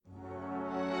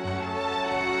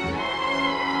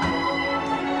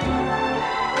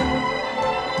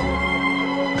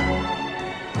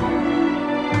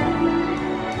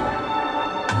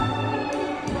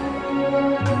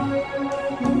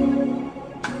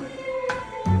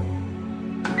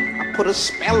put a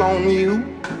spell on you.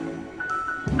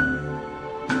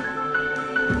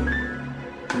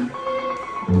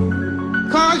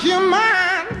 Cause you're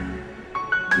mine.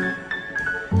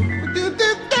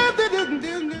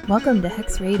 Welcome to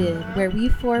Hex Rated, where we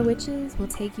four witches will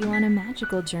take you on a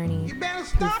magical journey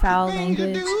through foul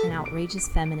language and outrageous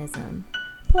feminism,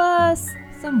 plus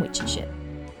some witchy shit.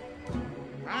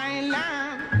 I ain't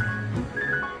lying.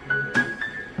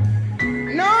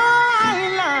 No, I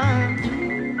ain't lying.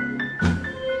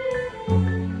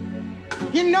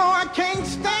 You know I can't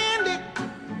stand it.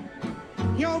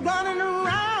 You're running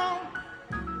around.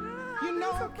 You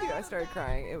know So cute. I started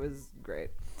crying. It was great.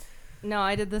 No,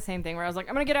 I did the same thing where I was like,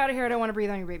 I'm gonna get out of here. I don't want to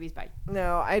breathe on your babies. Bye.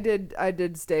 No, I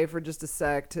did stay for just a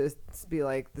sec to be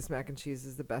like, this mac and cheese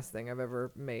is the best thing I've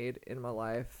ever made in my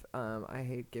life. I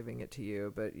hate giving it to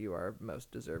you, but you are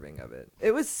most deserving of it.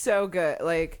 It was so good.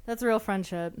 Like, That's real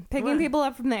friendship. Picking What? people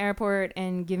up from the airport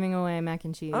and giving away mac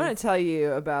and cheese. I want to tell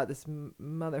you about this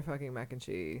motherfucking mac and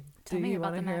cheese. Tell Do me you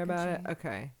about want to the hear mac and about it? cheese.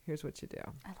 Okay, here's what you do.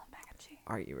 I love mac and cheese.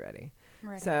 Are you ready? I'm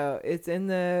ready. So it's in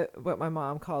the what my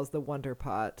mom calls the Wonder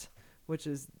Pot, which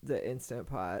is the Instant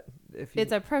Pot. If you,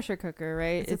 It's a pressure cooker,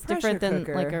 right? It's a different pressure than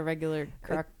cooker. like a regular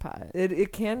crock pot,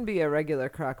 it can be a regular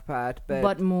crock pot,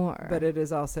 but more. but it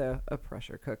is also a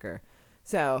pressure cooker.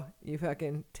 So you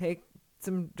fucking take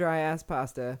some dry ass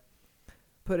pasta,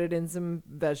 put it in some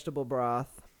vegetable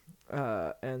broth,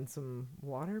 and some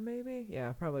water, maybe.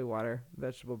 Yeah, probably water,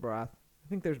 vegetable broth. I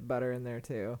think there's butter in there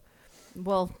too.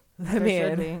 Well, I there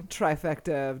should mean,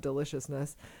 trifecta of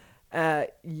deliciousness.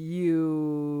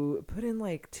 You put in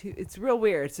like two. It's real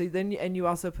weird. So then, and you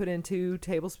also put in 2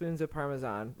 tablespoons of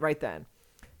Parmesan right then.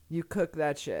 You cook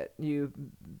that shit. You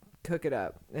cook it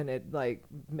up, and it like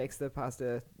makes the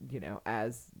pasta,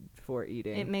 as for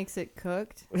eating. it makes it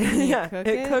cooked. Yeah, cook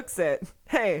it it? cooks it.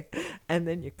 Hey, and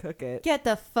then you cook it. Get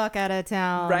the fuck out of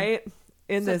town, Right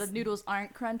in So this. the noodles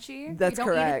aren't crunchy? That's you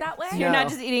don't correct. eat it that way? You're No. not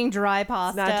just eating dry It's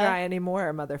pasta. not dry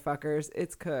anymore, motherfuckers.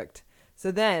 It's cooked.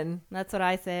 So then, That's what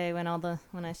I say when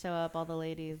I show up. All the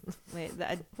ladies. Wait,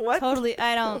 What? Totally.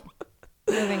 I don't.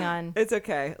 Moving on. it's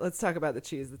okay. Let's talk about the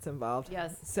cheese that's involved.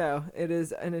 Yes. So it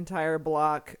is an entire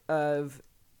block of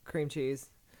cream cheese,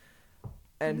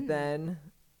 and then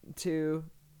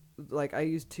I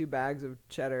use 2 bags of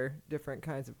cheddar, different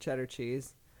kinds of cheddar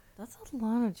cheese. That's a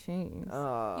lot of cheese.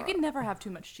 You can never have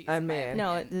too much cheese. I in my mean-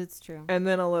 No, opinion. it's true. And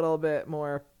then a little bit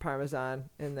more Parmesan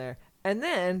in there. And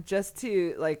then just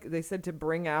to, like they said, to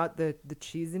bring out the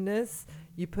cheesiness,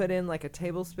 you put in like a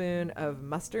tablespoon of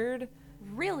mustard.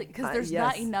 Really? Because there's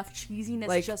not yes. enough cheesiness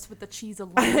Like- just with the cheese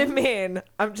alone. I mean,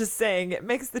 I'm just saying it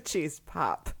makes the cheese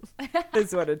pop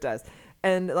is what it does.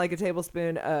 And like a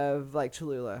tablespoon of like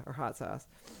Cholula or hot sauce.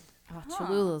 Oh,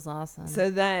 Cholula's awesome.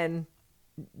 So then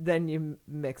you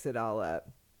mix it all up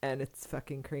and it's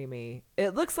fucking creamy.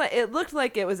 It looked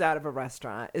like it was out of a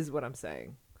restaurant is what I'm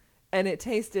saying. And it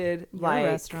tasted Your like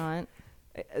restaurant.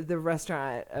 the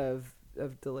restaurant of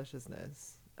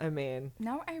deliciousness. I mean,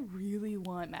 Now I really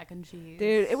want mac and cheese.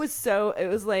 dude, it was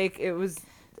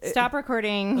Stop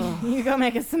recording. You go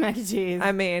make us some mac and cheese.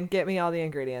 I mean, get me all the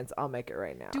ingredients. I'll make it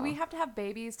right now. Do we have to have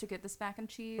babies to get this mac and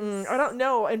cheese? I don't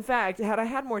know. In fact, had I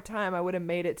had more time, I would have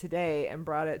made it today and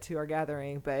brought it to our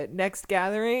gathering. But next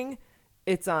gathering,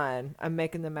 it's on. I'm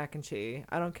making the mac and cheese.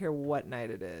 I don't care what night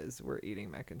it is. We're eating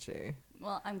mac and cheese.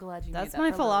 Well, I'm glad you That's made that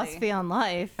my for philosophy Lily. on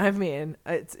life. I mean,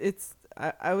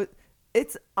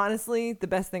 it's honestly the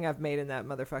best thing I've made in that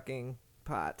motherfucking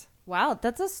pot Wow,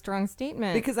 that's a strong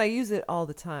statement. because I use it all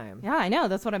the time. yeah, I know.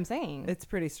 That's what I'm saying. It's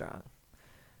pretty strong.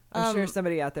 I'm sure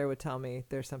somebody out there would tell me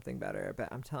there's something better, but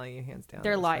I'm telling you hands down.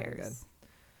 They're it's fucking liars.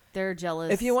 They're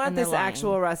jealous. If you want and they're this lying.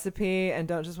 actual recipe and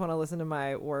don't just want to listen to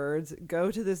my words, go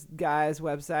to this guy's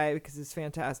website because it's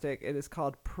fantastic. It is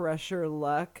called Pressure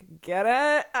Luck. Get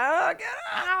it? Oh, get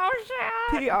it? Oh,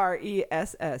 shit.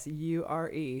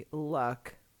 PRESSURE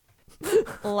Luck.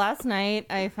 Last night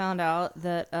I found out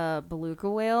that beluga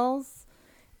whales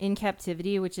in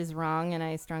captivity, which is wrong and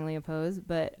I strongly oppose,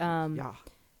 but Yeah.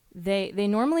 they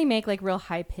normally make like real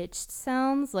high pitched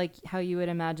sounds, like how you would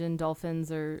imagine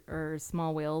dolphins or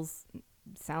small whales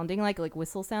sounding like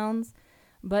whistle sounds.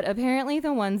 But apparently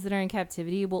the ones that are in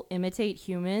captivity will imitate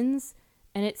humans,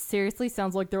 and it seriously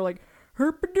sounds like they're like,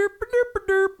 herp derp derp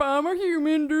derp, I'm a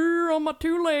human, der, on my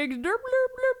 2 legs, derp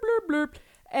derp derp derp.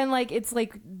 And like it's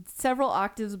like several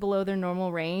octaves below their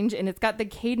normal range, and it's got the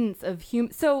cadence of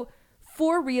human. So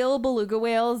for real, beluga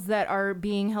whales that are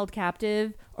being held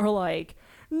captive are like,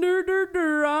 dur, dur,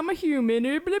 dur, I'm a human,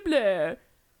 blah, blah.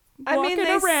 I mean, Walking they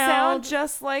sound around.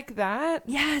 just like that.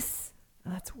 Yes.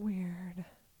 That's weird.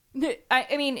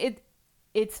 I mean,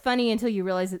 it's funny until you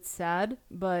realize it's sad,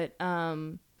 but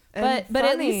And but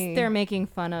at funny. least they're making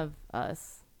fun of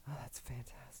us. Oh, that's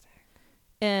fantastic.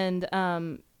 And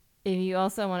if you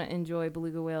also want to enjoy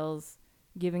beluga whales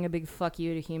giving a big fuck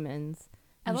you to humans,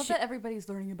 I you love should- that everybody's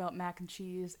learning about mac and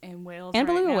cheese and whales and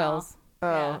right beluga now. whales. Oh,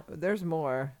 Yeah. there's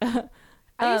more.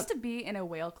 I used to be in a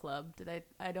whale club.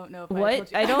 I don't know if I What?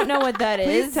 told you. I don't know what that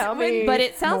Please is. tell me But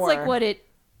it sounds like more. what it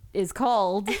is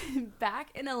called. Back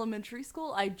in elementary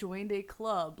school, I joined a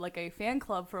club, like a fan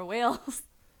club for whales.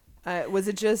 Was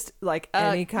it just like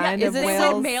any kind is of it They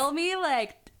whales? would mail me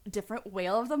like different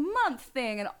whale of the month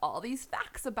thing and all these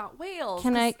facts about whales.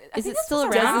 Can I? 'Cause Is think it this still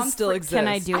was around? Does it still for- exist? Can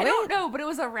I do I it? don't know, but it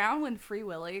was around when Free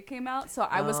Willy came out, so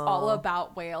I was all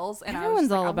about whales, and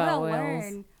Everyone's I was all like, about I wanna whales.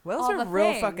 learn Whales all are the real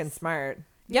things. fucking smart.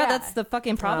 Yeah, that's the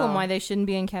fucking problem. Oh. Why they shouldn't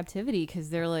be in captivity? Because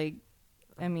they're like,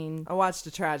 I mean, I watched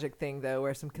a tragic thing though,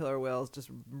 where some killer whales just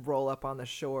roll up on the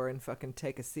shore and fucking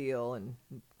take a seal and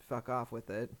fuck off with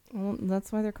it. well,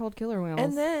 that's why they're called killer whales.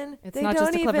 And then It's they not don't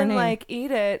just a clever even name. like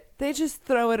eat it; they just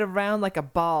throw it around like a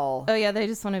ball. Oh yeah, they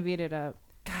just want to beat it up.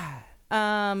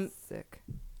 Sick.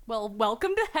 Well,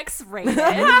 welcome to Hex Rated.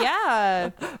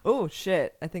 Yeah. Oh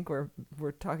shit! I think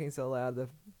we're talking so loud that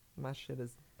my shit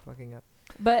is fucking up.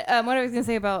 But what I was gonna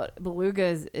say about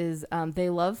belugas is they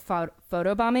love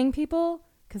photobombing people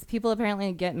because people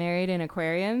apparently get married in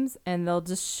aquariums and they'll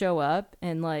just show up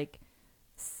and like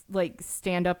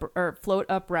stand up or float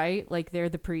upright like they're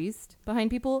the priest behind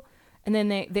people, and then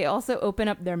they also open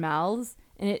up their mouths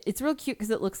and it's real cute because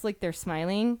it looks like they're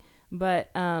smiling, but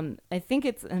I think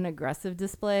it's an aggressive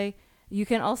display. You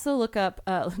can also look up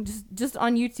just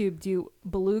on YouTube, do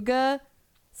beluga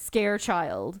scare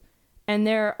child. And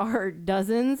there are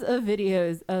dozens of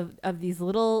videos of these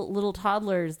little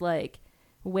toddlers like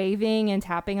waving and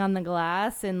tapping on the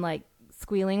glass and like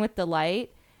squealing with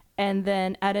delight. And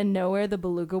then out of nowhere, the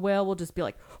beluga whale will just be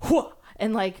like, whoa,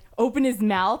 and like open his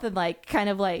mouth and like kind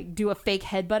of like do a fake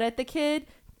headbutt at the kid.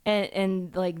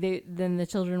 And like then the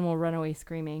children will run away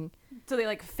screaming. So they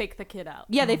like fake the kid out.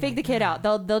 Yeah, they fake the kid out.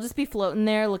 They'll just be floating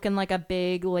there looking like a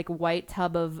big like white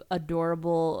tub of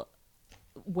adorable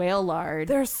whale lard.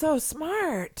 They're so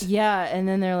smart. Yeah, and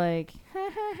then they're like, ha,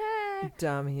 ha, ha.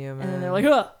 Dumb human. And then they're like,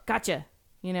 oh, gotcha.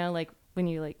 You know, like when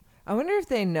you like I wonder if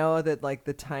they know that like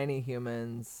the tiny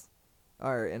humans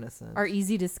are innocent are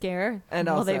easy to scare. And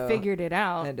well, also- they figured it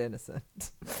out. and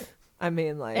innocent. I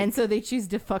mean, like, And so they choose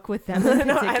to fuck with them in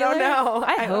No, particular? I don't know.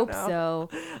 I I don't hope know.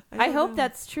 so. I hope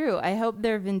that's true. I hope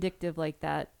they're vindictive like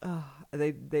that.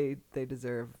 they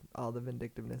deserve all the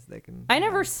vindictiveness they can. I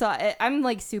never have. saw it. I'm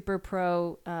like super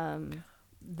pro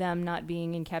them not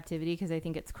being in captivity because I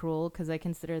think it's cruel because I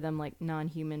consider them like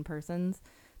non-human persons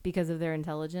because of their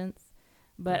intelligence.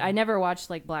 But I never watched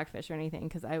like Blackfish or anything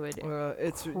because I would.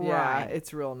 It's cry.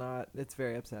 it's real not. It's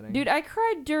very upsetting, Dude, I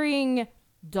cried during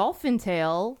Dolphin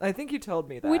Tale, I think you told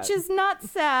me that. which is not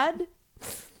sad.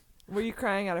 Were you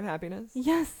crying out of happiness?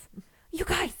 Yes. You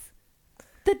guys,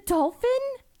 the dolphin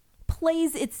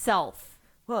plays itself.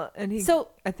 Well, and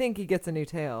I think he gets a new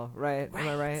tail, right? Am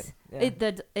I right?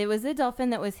 Yeah. It was a dolphin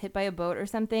that was hit by a boat or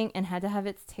something and had to have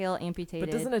its tail amputated.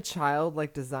 But doesn't a child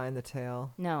like design the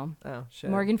tail? No. Oh shit.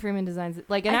 Morgan Freeman designs it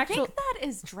like an I actual. think that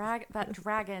is that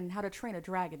dragon, How to Train a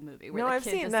Dragon movie where No, the I've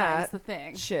kid seen designs that. the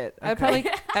thing. Shit.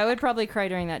 I would probably cry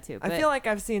during that too. I but- feel like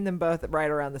I've seen them both right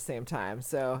around the same time,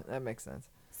 so that makes sense.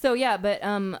 So yeah, but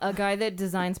a guy that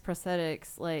designs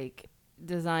prosthetics like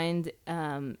designed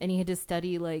and he had to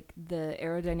study like the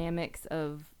aerodynamics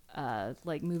of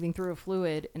like moving through a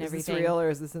fluid and Is everything. this real or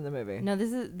is this in the movie? No,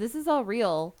 this is all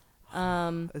real.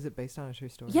 Is it based on a true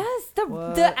story? Yes,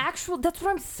 What? the actual that's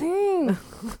what I'm saying.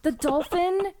 The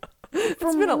dolphin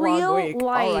from been a long real week. All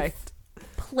life right.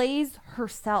 plays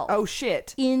herself. Oh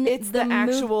shit! in It's the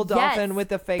actual dolphin Yes, with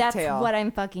the fake that's tail. That's what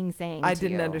I'm fucking saying. I to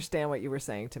didn't you. understand what you were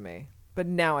saying to me, but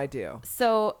now I do.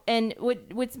 So, and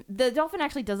what's the dolphin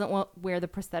actually doesn't wear the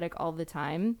prosthetic all the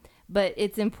time, but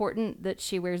it's important that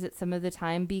she wears it some of the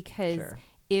time because Sure.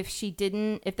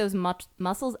 if those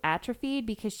muscles atrophied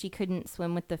because she couldn't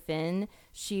swim with the fin,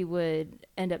 she would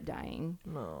end up dying.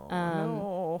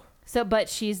 No. So, but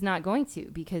she's not going to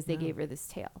because they gave her this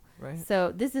tail. Right.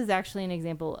 So this is actually an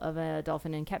example of a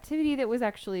dolphin in captivity that was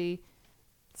actually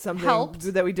Something helped.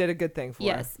 that we did a good thing for.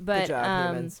 Yes, but, good job,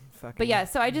 humans. Fucking But yeah,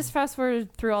 so I just fast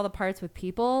forwarded through all the parts with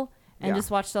people and Yeah.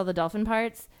 just watched all the dolphin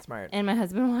parts. smart. And my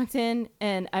husband walked in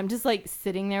and I'm just like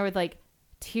sitting there with like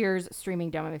tears streaming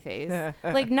down my face.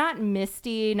 Like not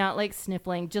misty, not like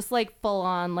sniffling, just like full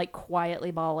on like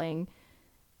quietly bawling.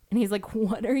 And he's like,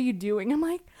 "What are you doing?" I'm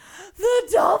like, "The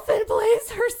dolphin plays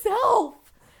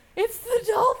herself. It's the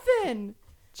dolphin."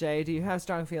 Jay, do you have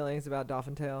strong feelings about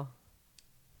Dolphin Tail?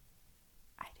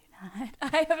 I do not.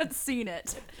 I haven't seen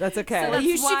it. That's okay. So that's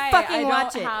you should why fucking I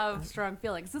watch don't it. have strong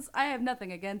feelings. I have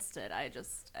nothing against it. I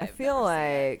I've feel never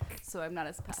seen it, like so I'm not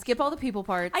as passionate. Skip all the people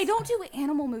parts. I don't do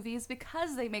animal movies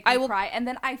because they make me I will- cry, and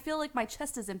then I feel like my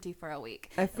chest is empty for a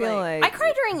week. I feel like I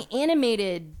cry during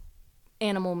animated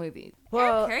animal movies.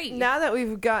 well, Okay. now that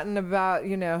we've gotten about,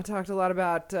 talked a lot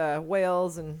about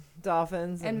whales and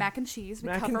dolphins And mac and cheese, we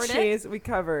mac covered and cheese, we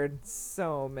covered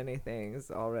so many things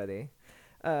already.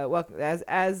 Welcome,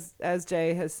 as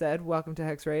Jay has said, welcome to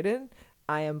Hex Rated.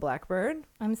 I am Blackbird,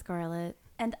 I'm Scarlet. it.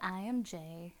 And I am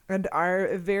Jay. and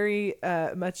our very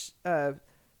much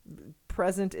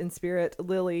present in spirit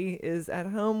Lily is at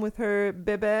home with her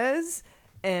bebes.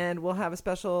 And we'll have a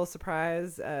special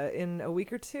surprise in a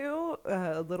week or two,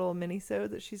 a little mini-sode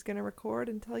that she's going to record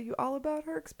and tell you all about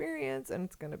her experience, and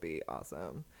it's going to be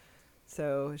awesome.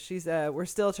 So we're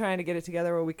still trying to get it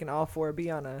together where we can all four be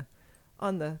on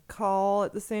the call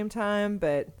at the same time,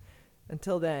 but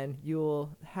until then,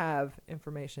 you'll have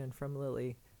information from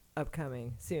Lily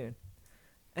upcoming soon,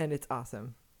 and it's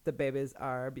awesome. The babies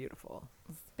are beautiful.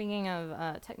 Speaking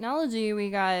of technology, we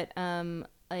got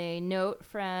a note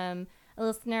from a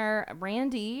listener,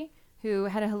 Randy, who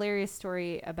had a hilarious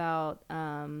story about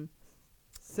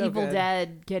So Evil good.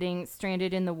 Dead getting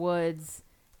stranded in the woods,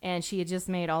 and she had just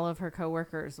made all of her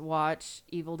coworkers watch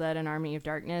Evil Dead and Army of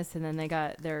Darkness, and then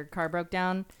their car broke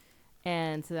down,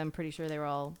 and so I'm pretty sure they were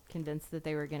all convinced that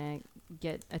they were gonna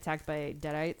get attacked by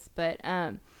deadites. But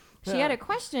she had a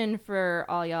question for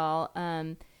all y'all.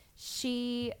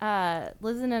 She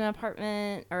lives in an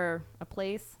apartment or a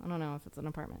place. I don't know if it's an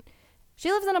apartment.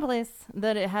 She lives in a place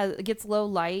that it gets low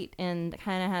light and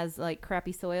kind of has like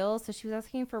crappy soil. So she was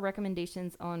asking for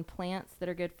recommendations on plants that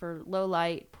are good for low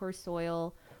light, poor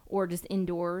soil, or just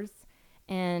indoors,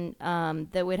 and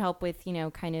that would help with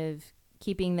kind of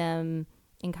keeping them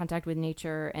in contact with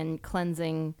nature and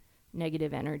cleansing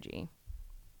negative energy.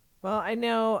 Well, I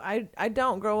know I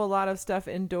don't grow a lot of stuff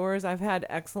indoors. I've had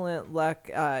excellent luck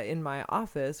in my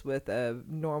office with a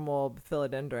normal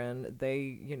philodendron.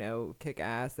 They, kick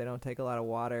ass. They don't take a lot of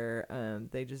water.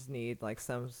 They just need like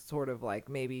some sort of like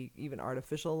maybe even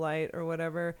artificial light or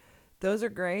whatever. Those are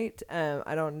great.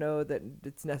 I don't know that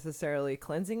it's necessarily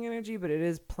cleansing energy, but it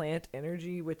is plant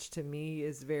energy, which to me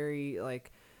is very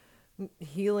like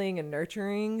healing and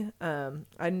nurturing.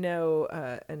 I know,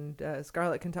 and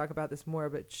Scarlett can talk about this more,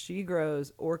 but she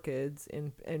grows orchids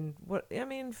in what I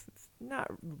mean, not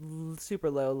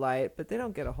super low light, but they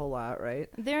don't get a whole lot, right?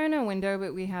 They're in a window,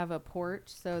 but we have a porch,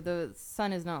 so the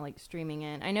sun is not like streaming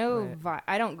in. I know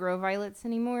I don't grow violets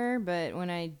anymore, but when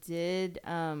I did,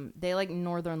 they like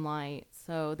northern light,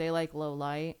 so they like low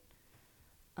light.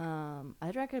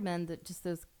 I'd recommend that just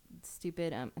those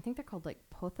stupid I think they're called like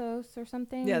pothos or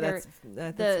something. Yeah, They're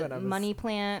that's the what I was, money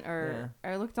plant, or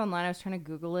I looked online, I was trying to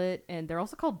Google it, and they're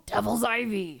also called devil's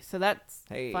ivy, so that's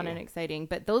fun and exciting.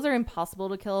 But those are impossible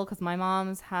to kill because my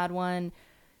mom's had one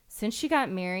since she got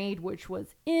married, which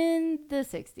was in the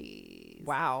 60s.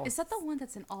 Wow. Is that the one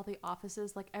that's in all the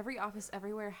offices? Like every office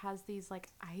everywhere has these like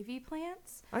ivy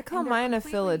plants. I call and they're mine a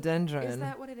completely- philodendron. Is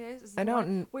that what it is? Is I it the don't-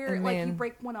 one where I like you mean-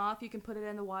 break one off, you can put it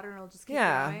in the water and it'll just keep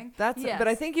Yeah, going. that's. Yes. But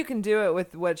I think you can do it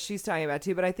with what she's talking about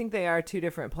too. But I think they are two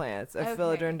different plants: a Okay.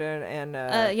 philodendron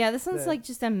and Yeah, this one's the like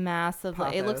just a mass of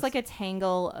like, it looks pothos. like a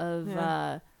tangle of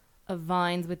Yeah. of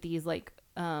vines with these like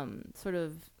sort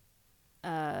of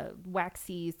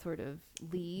waxy sort of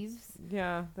leaves.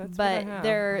 yeah. That's But what I have. I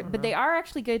they're don't but know. they are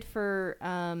actually good for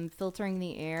filtering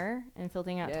the air and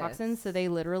filtering out toxins. So Yes. they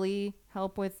literally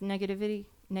help with negativity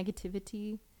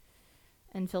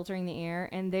and filtering the air.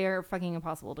 And they are fucking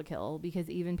impossible to kill because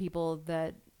even people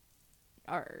that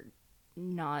are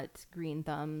not green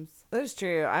thumbs. That's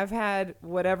true. I've had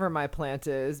whatever my plant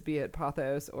is, be it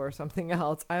pothos or something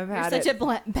else. I've You're had such it.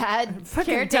 a bad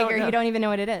fucking caretaker. don't know. You don't even know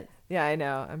what it is. Yeah, I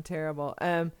know. I'm terrible.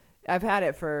 I've had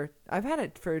it for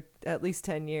at least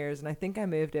 10 years, and I think I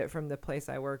moved it from the place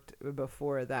I worked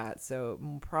before that. So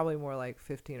probably more like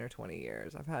 15 or 20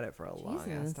 years. I've had it for a long ass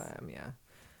Jesus. time. Yeah.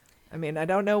 I mean, I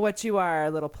don't know what you are,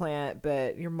 little plant,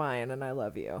 but you're mine, and I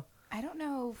love you. I don't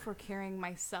know for caring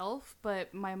myself,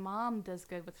 but my mom does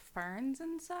good with ferns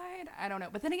inside. I don't know.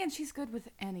 But then again, she's good with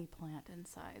any plant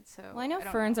inside. So Well, I know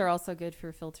ferns are also good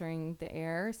for filtering the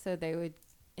air, so they would,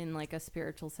 in like a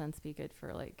spiritual sense, be good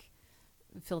for like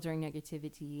filtering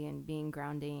negativity and being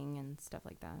grounding and stuff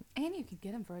like that. And you can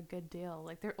get them for a good deal.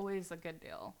 Like they're always a good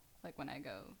deal. Like when I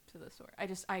go to the store, I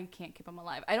can't keep them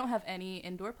alive. I don't have any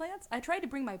indoor plants. I tried to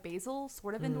bring my basil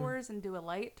sort of indoors and do a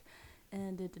light,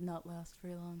 and it did not last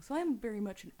very long. So I'm very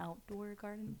much an outdoor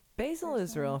garden. Basil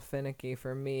is person. real finicky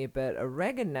for me, but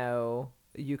oregano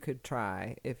you could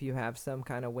try if you have some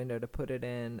kind of window to put it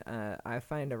in. I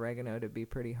find oregano to be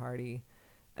pretty hardy,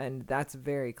 and that's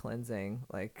very cleansing.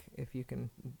 Like if you can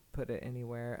put it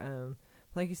anywhere.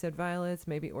 Like you said, violets,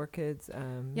 maybe orchids. Yeah,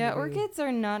 maybe- orchids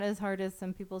are not as hard as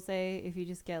some people say. If you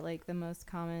just get like the most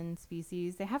common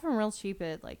species, they have them real cheap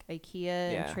at like IKEA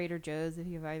Yeah. and Trader Joe's if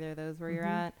you have either of those where you're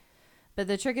Mhm. at. But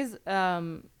the trick is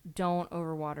don't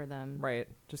overwater them. Right.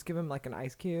 Just give them like an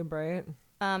ice cube, right?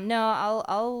 No,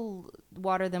 I'll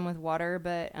water them with water,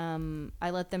 but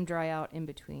I let them dry out in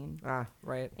between. Ah,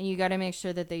 right. And you got to make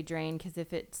sure that they drain because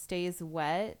if it stays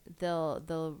wet,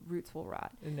 the roots will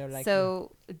rot. No, like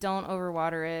So don't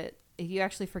overwater it. If you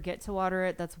actually forget to water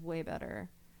it, that's way better.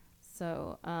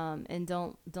 So and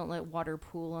don't let water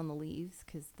pool on the leaves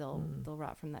because they'll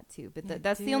rot from that too. But Yeah,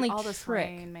 that's the dude, only all this trick.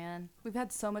 rain, man. We've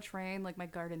had so much rain, like my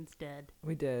garden's dead.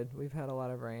 we did. We've had a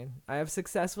lot of rain. I have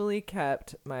successfully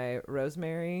kept my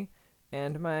rosemary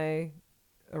and my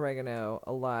oregano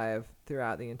alive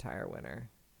throughout the entire winter.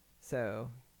 So,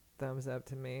 thumbs up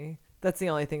to me. That's the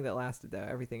only thing that lasted though.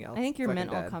 Everything else. I think your fucking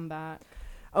mint will dead. come back.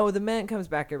 Oh, the mint comes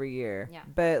back every year. Yeah.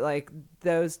 But like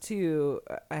those two,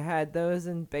 I had those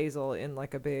and basil in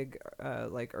like a big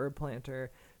like herb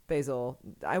planter. Basil.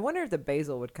 I wonder if the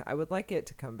basil would. I would like it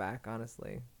to come back,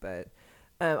 honestly. But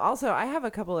also, I have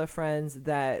a couple of friends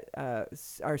that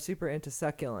are super into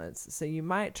succulents, so you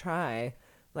might try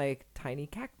like tiny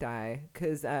cacti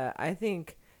because I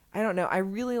think I don't know. I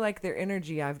really like their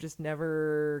energy. I've just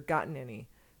never gotten any.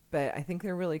 But I think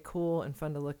they're really cool and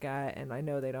fun to look at, and I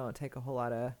know they don't take a whole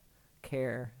lot of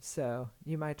care, so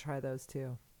you might try those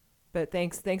too. But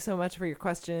thanks so much for your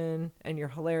question and your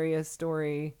hilarious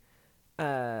story.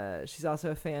 She's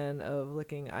also a fan of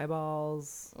licking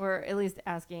eyeballs, Or at least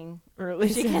asking. or at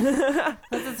least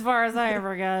That's as far as I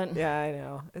ever got. Yeah, I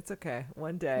know. It's okay.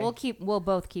 One day We'll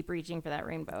both keep reaching for that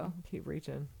rainbow. keep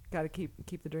reaching. Got to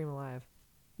keep the dream alive.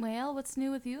 Well, what's new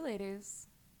with you, ladies?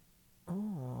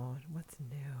 Oh, what's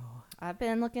new? I've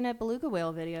been looking at beluga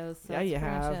whale videos. So Yeah, that's you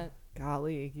pretty much have. it.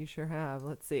 Golly, you sure have.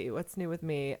 Let's see. What's new with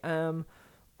me? I'm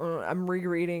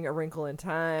rereading A Wrinkle in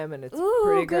Time, and it's Ooh,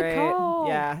 pretty good great. call.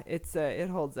 Yeah, it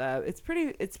holds up. It's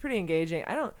pretty engaging.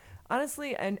 I don't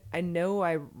honestly. I know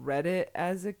I read it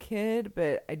as a kid,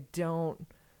 but I don't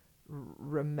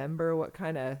remember what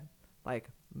kind of like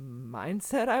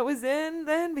mindset I was in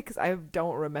then because I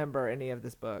don't remember any of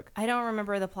this book. I don't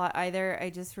remember the plot either. I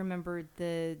just remembered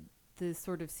the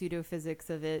sort of pseudophysics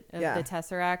of it, of Yeah. the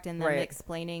Tesseract, and then Right.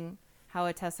 explaining how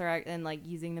a Tesseract, and like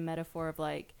using the metaphor of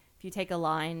like, if you take a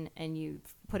line and you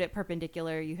put it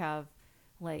perpendicular, you have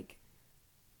like,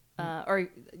 or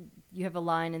you have a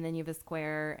line and then you have a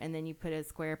square, and then you put a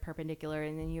square perpendicular,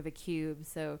 and then you have a cube.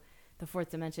 So the fourth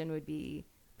dimension would be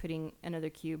putting another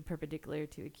cube perpendicular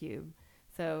to a cube.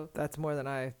 So That's more than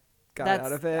I got That's-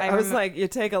 out of it. I I was remem- like, you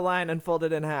take a line and fold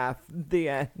it in half. The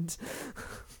end.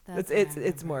 that's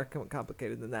It's more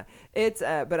complicated than that.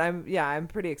 But I'm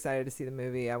pretty excited to see the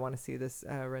movie. I want to see this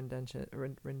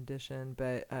rendition.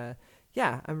 But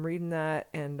yeah, I'm reading that,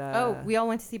 and we all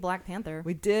went to see Black Panther.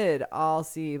 we did all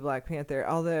see Black Panther.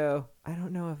 Although I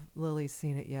don't know if Lily's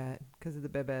seen it yet because of the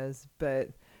bebes. But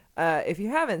if you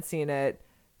haven't seen it,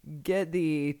 get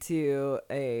thee to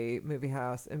a movie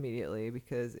house immediately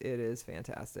because it is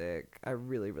fantastic. I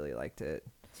really, really liked it.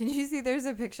 Did you see there's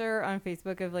a picture on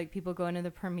Facebook of like people going to the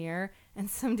premiere and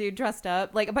some dude dressed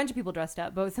up, like a bunch of people dressed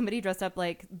up, but somebody dressed up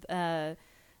like he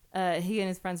and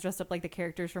his friends dressed up like the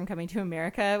characters from Coming to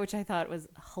America, which I thought was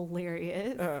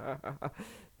hilarious.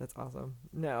 That's awesome.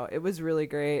 No, it was really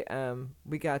great.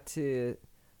 We got to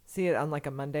see it on like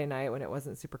a Monday night when it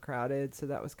wasn't super crowded, so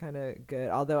that was kind of good.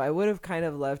 Although I would have kind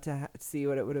of loved to see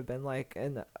what it would have been like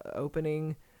in the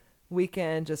opening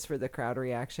weekend just for the crowd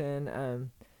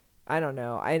reaction. I don't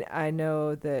know. I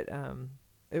know that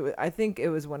I think it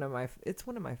was one of my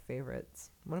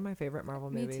favorites. One of my favorite Marvel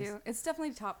Me movies. too. It's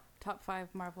definitely top 5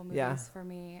 Marvel movies Yeah. for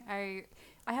me. I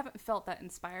haven't felt that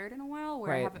inspired in a while.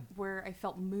 Right. Where I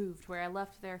felt moved. Where I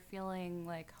left there feeling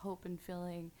like hope and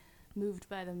feeling moved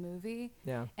by the movie.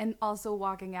 Yeah. And also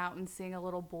walking out and seeing a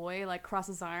little boy like cross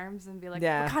his arms and be like,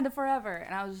 Yeah. Wakanda forever.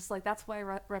 And I was just like, that's why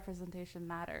representation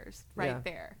matters right Yeah.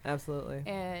 there. Absolutely.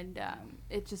 And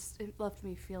it left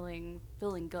me feeling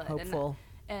good. Hopeful.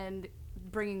 And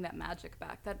bringing that magic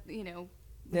back that, we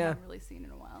Yeah. haven't really seen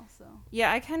in a while. So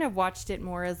Yeah, I kind of watched it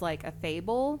more as like a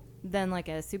fable than like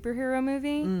a superhero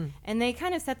movie. And they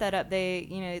kind of set that up.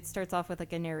 It starts off with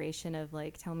like a narration of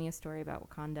like, tell me a story about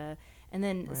Wakanda. And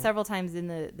then Right. several times in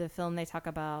the film, they talk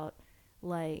about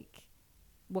like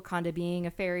Wakanda being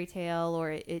a fairy tale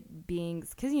or it being,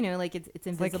 because, like it's It's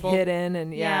like invisible. hidden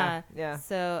and yeah.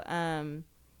 So,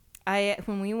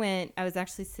 when we went, I was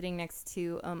actually sitting next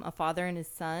to a father and his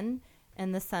son,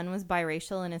 and the son was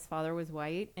biracial and his father was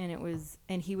white, and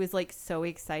he was like so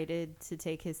excited to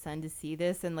take his son to see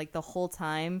this, and like the whole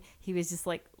time he was just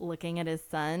like looking at his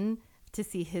son to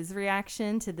see his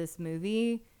reaction to this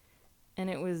movie, and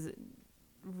it was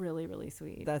really, really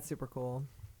sweet. That's super cool.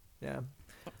 Yeah.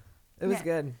 It was Yeah.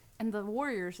 good. And the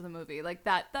warriors of the movie, like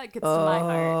that gets to my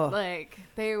heart. Like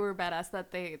they were badass. That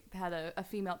they had a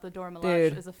female, the Dora Milaje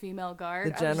Dude, is a female guard. The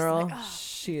I was just general, like,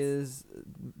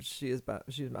 oh,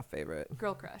 she's my favorite.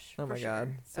 girl crush. Oh for my sure.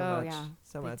 god, so Oh, much, yeah.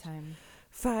 so Big much. time.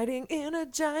 Fighting in a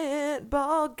giant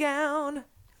ball gown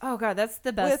Oh god, that's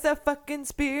the best. with a fucking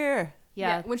spear.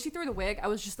 Yeah. When she threw the wig, I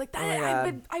was just like, Oh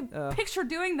my God. I pictured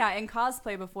doing that in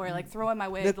cosplay before, like throwing my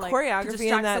wig. The like, to choreography in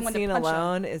distract that someone to scene punch 'em.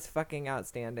 alone is fucking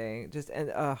outstanding. Just and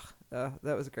that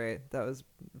was great. That was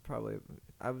probably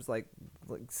I was like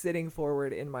sitting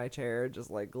forward in my chair, just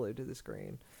like glued to the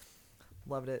screen.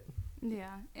 Loved it.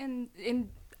 Yeah, and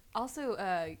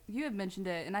also you had mentioned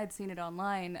it, and I'd seen it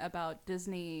online about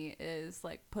Disney is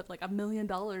like put like $1 million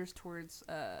towards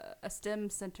a STEM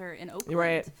center in Oakland.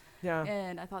 Right. Yeah.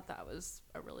 And I thought that was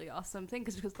a really awesome thing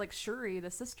because like Shuri,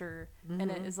 the sister, in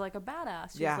it is like a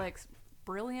badass. She's Yeah. like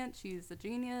brilliant. She's a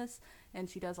genius, and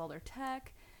she does all their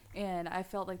tech. And I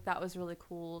felt like that was really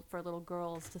cool for little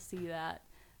girls to see that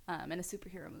in a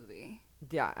superhero movie.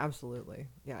 Yeah, absolutely.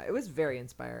 Yeah, it was very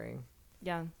inspiring.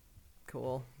 Yeah.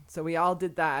 Cool. So we all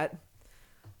did that.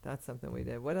 That's something we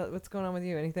did. What's going on with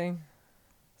you? Anything,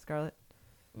 Scarlett?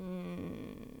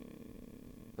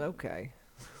 Okay.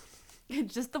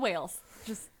 Just the whales.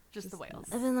 Just the whales.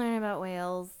 I've been learning about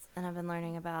whales, and I've been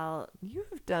learning about You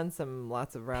have done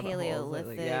lots of rabbit holes Paleolithic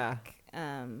lately.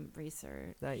 Yeah,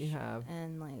 research. that you have.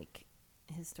 And like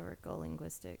historical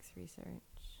linguistics research.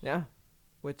 Yeah,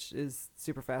 which is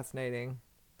super fascinating.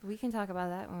 We can talk about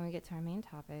that when we get to our main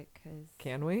topic,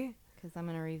 Can we? because I'm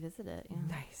going to revisit it. Yeah.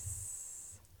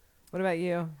 Nice. What about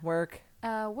you? Work?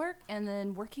 Work and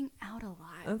then working out a lot.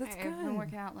 Oh, that's I've been good.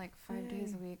 working out like 5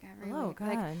 days a week every Oh, week. God.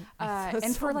 Like, That's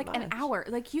and for so like an much. hour.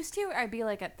 Like used to, I'd be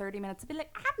like at 30 minutes. I'd be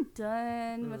like, I'm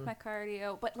done with my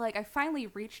cardio. But like I finally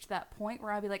reached that point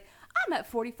where I'd be like, I'm at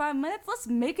 45 minutes. Let's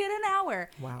make it an hour.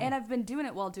 Wow. And I've been doing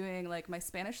it while doing like my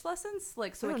Spanish lessons.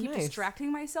 Like so Oh, I keep nice.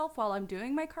 distracting myself while I'm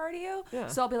doing my cardio. Yeah.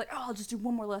 So I'll be like, oh, I'll just do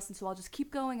one more lesson. So I'll just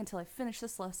keep going until I finish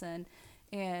this lesson.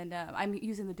 And I'm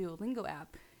using the Duolingo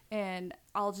app. And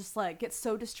I'll just like get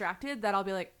so distracted that I'll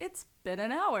be like, it's been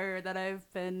an hour that I've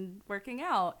been working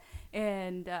out.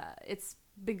 And it's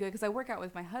been good because I work out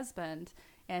with my husband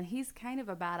and he's kind of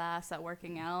a badass at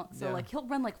working out. So Yeah. like he'll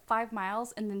run like 5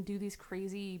 miles and then do these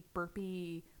crazy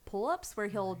burpee pull-ups where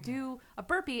he'll do a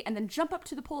burpee and then jump up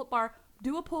to the pull-up bar,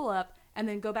 do a pull-up, and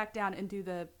then go back down and do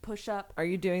the push-up. Are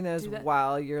you doing those Do that.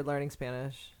 while you're learning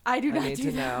Spanish? I do not need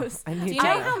do to know. those. I need Do you to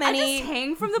know know. how I many? just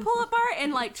hang from the pull-up bar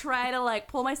and like try to like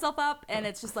pull myself up, and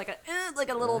it's just like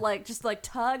a little like just like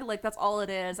tug, like that's all it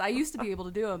is. I used to be able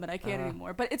to do them, but I can't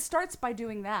anymore. But it starts by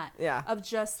doing that. Yeah. Of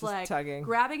just like tugging.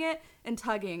 grabbing it and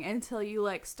tugging until you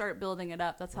like start building it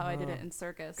up. That's how I did it in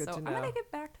circus. Good So to I'm know. gonna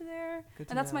get back to there, Good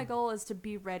to and that's my know. goal is to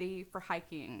be ready for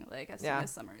hiking like as Yeah. soon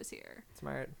as summer is here.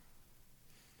 Smart.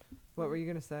 What were you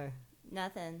gonna say?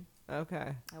 Nothing.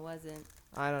 Okay. I wasn't.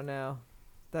 I don't know.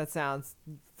 That sounds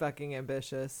fucking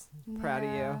ambitious. Proud of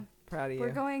Yeah. you. Proud of you.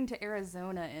 We're going to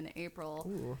Arizona in April,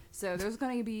 Ooh. so there's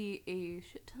going to be a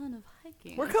shit ton of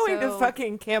hiking. We're going to So-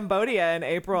 fucking Cambodia in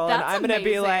April, and That's I'm gonna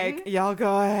be amazing. like, y'all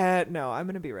go ahead. No, I'm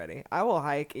gonna be ready. I will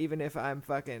hike even if I'm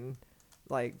fucking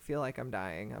like feel like I'm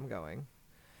dying. I'm going.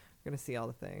 I'm gonna see all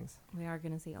the things. We are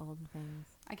going to see all the things.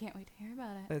 I can't wait to hear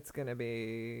about it. It's gonna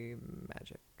be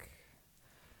magic.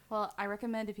 Well, I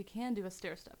recommend if you can do a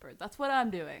stair stepper. That's what I'm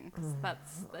doing. 'Cause that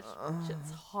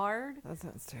shit's hard. That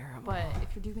sounds terrible. But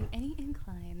if you're doing any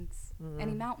inclines,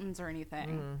 any mountains or anything,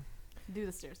 Mm. do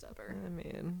the stair stepper. I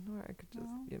mean, or I could just,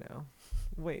 Well.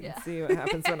 wait Yeah. and see what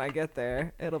happens when I get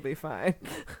there. It'll be fine.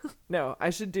 No, I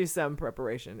should do some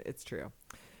preparation. It's true.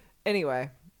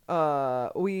 Anyway, I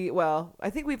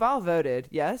think we've all voted.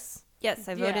 Yes? Yes,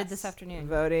 I voted Yes. this afternoon.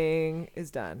 Voting is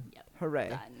done. Yep. Hooray.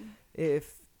 Done.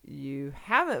 If you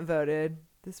haven't voted,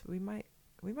 we might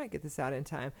get this out in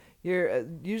time.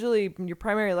 Usually your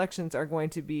primary elections are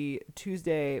going to be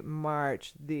Tuesday,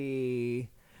 March the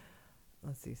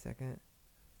second,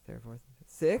 third, fourth,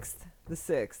 6th, the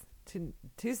 6th,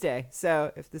 Tuesday.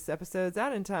 So if this episode's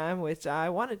out in time, which I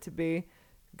want it to be,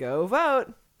 go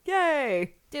vote.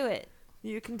 Yay! Do it.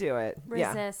 You can do it.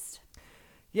 Resist.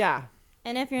 Yeah.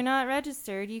 And if you're not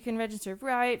registered, you can register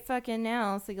right fucking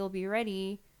now so you'll be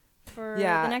ready for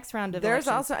Yeah, the next round of there's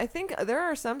elections. also, I think there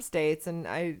are some states, and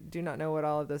I do not know what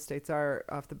all of those states are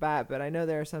off the bat, but I know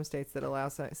there are some states that allow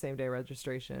same day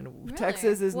registration. Really?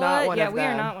 Texas is What? not one Yeah, of we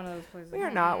them. are not one of those places. We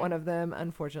are not one of them,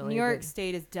 unfortunately. New York but-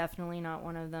 State is definitely not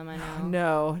one of them. I know.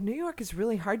 No, New York is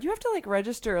really hard. You have to like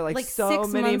register like so 6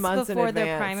 many months months before in their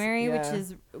advance. primary, Yeah. which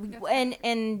is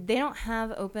and they don't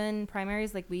have open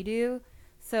primaries like we do.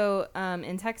 So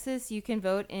in Texas, you can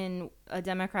vote in a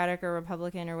Democratic or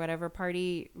Republican or whatever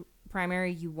party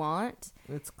primary you want,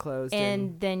 It's closed.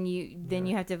 and then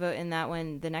you have to vote in that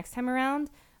one the next time around.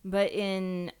 But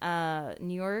in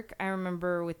New York, I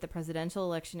remember with the presidential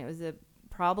election, it was a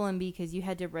problem because you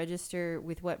had to register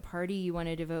with what party you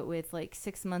wanted to vote with like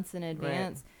 6 months in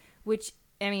advance, which,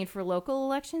 I mean, for local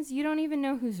elections, you don't even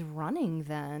know who's running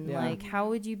then. Yeah. Like, how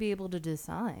would you be able to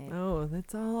decide? Oh,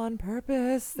 that's all on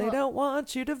purpose. They Well- don't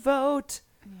want you to vote.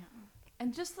 Yeah.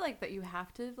 And just like that you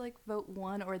have to like vote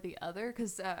one or the other,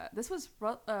 because this was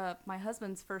my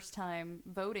husband's first time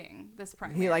voting this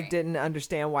primary. He like didn't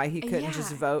understand why he couldn't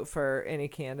just Yeah. vote for any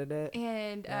candidate.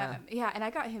 And Yeah. and I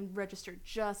got him registered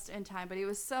just in time, but he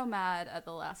was so mad at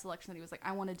the last election that he was like,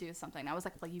 I want to do something. And I was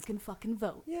like, well, you can fucking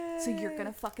vote. So you're going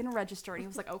to fucking register. And he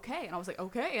was like, okay. And I was like,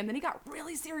 okay. And then he got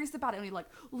really serious about it. And he like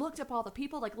looked up all the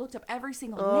people, like looked up every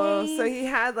single Oh, name. so he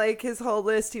had like his whole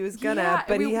list he was gonna, Yeah,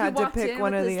 but and he had to walked pick in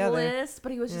one with or the this other. list,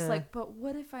 but he was just Yeah. like, but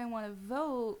what if I want to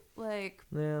vote like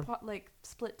Yeah. like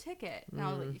split ticket? And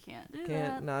I was like, you can't do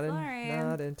Can't, that. Sorry.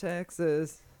 not in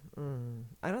Texas.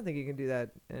 I don't think you can do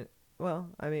that. Well,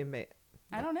 I mean,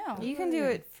 I don't know. You can do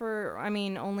it for, I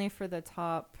mean, only for the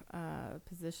top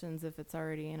positions if it's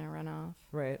already in a runoff.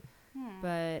 right.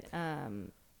 But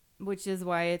which is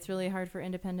why it's really hard for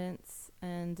independents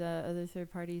and other third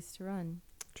parties to run.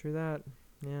 True that.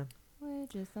 Yeah.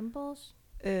 Which is some bullshit.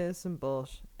 Is some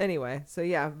bullshit. Anyway, so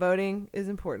yeah, voting is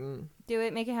important. Do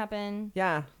it, make it happen.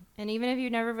 Yeah. And even if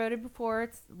you've never voted before,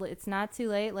 it's not too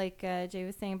late. Like Jay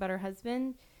was saying about her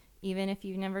husband, even if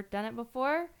you've never done it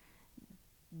before,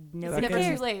 nobody It's never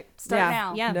cares. too late. Start Yeah.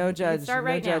 now. Yeah, No you can judge. start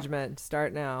right no now. judgment.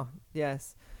 Start now.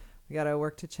 Yes. We got to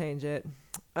work to change it.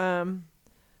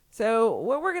 So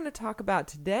what we're going to talk about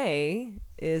today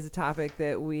is a topic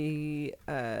that we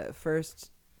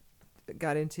first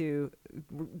got into,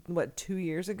 2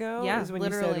 years ago? Yeah, is when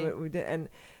literally. you said what we did. And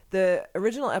the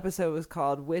original episode was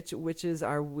called Which Witches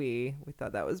Are We? We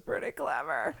thought that was pretty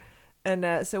clever.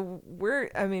 And so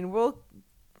we'll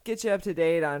get you up to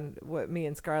date on what me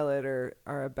and Scarlett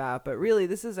are about. But really,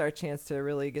 this is our chance to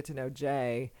really get to know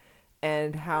Jay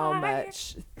and how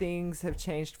much things have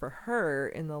changed for her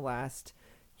in the last,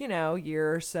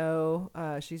 year or so.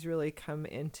 She's really come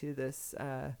into this,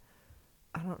 I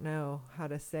don't know how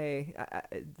to say,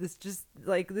 this just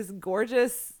like this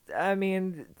gorgeous,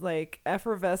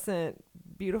 effervescent,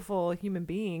 beautiful human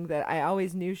being that I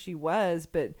always knew she was,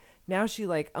 but now she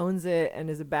like owns it and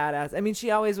is a badass. I mean, she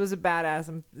always was a badass,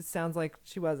 and it sounds like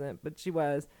she wasn't, but she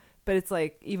was. But it's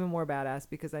like even more badass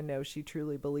because I know she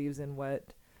truly believes in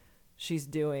what she's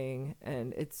doing,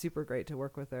 and it's super great to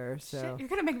work with her. So Shit, you're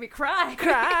gonna make me cry.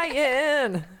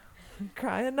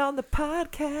 crying on the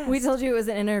podcast. We told you it was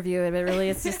an interview, but really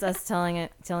it's just us telling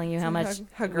you how much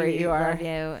how great we you are. love you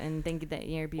and think that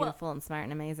you're beautiful and smart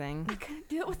and amazing. I couldn't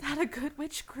do it without a good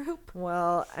witch group.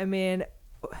 Well, I mean,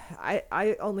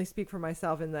 I only speak for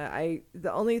myself in that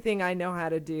the only thing I know how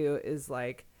to do is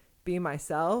like be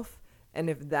myself, and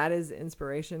if that is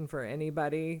inspiration for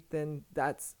anybody, then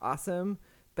that's awesome.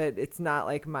 But it's not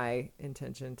like my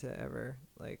intention to ever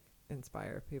like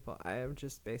inspire people. I am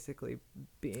just basically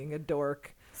being a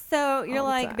dork. So you're all the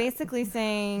like time. basically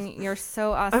saying you're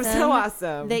so awesome. I'm so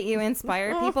awesome. that you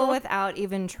inspire people without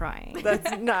even trying.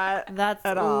 That's not That's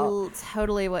at all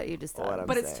totally what you just what said. I'm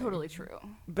But it's saying. totally true.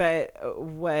 But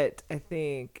what I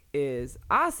think is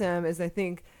awesome is I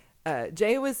think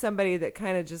Jay was somebody that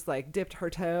kind of just like dipped her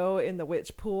toe in the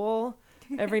witch pool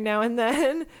every now and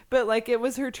then, but like it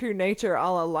was her true nature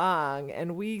all along,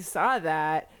 and we saw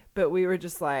that. But we were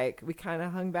just like, we kind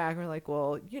of hung back. We're like,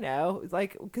 well,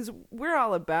 like, because we're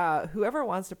all about whoever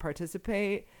wants to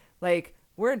participate, like,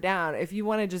 we're down. If you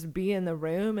want to just be in the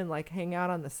room and like hang out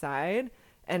on the side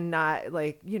and not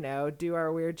like, do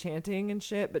our weird chanting and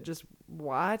shit, but just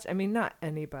watch. I mean, not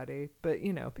anybody, but,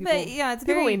 people, But yeah, it's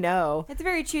people very we know. It's a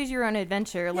very choose your own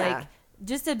adventure. Yeah. Like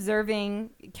just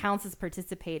observing counts as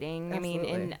participating. Absolutely.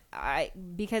 I mean,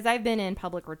 and because I've been in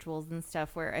public rituals and stuff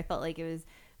where I felt like it was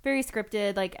very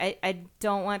scripted. Like I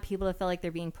don't want people to feel like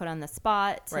they're being put on the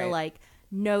spot to Right. like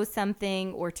know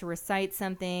something or to recite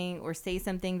something or say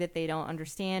something that they don't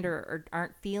understand or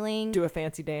aren't feeling. Do a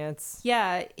fancy dance.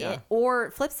 Yeah. Yeah.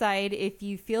 Or flip side, if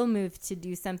you feel moved to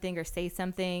do something or say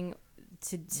something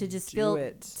to just Do feel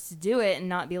it. to do it and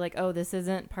not be like, oh, this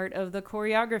isn't part of the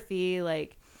choreography.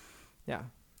 Like, Yeah.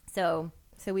 so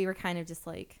we were kind of just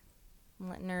like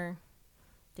letting her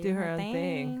do her own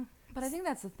thing. But I think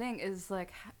that's the thing is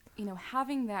like,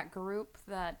 having that group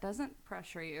that doesn't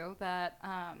pressure you, that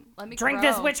let me Drink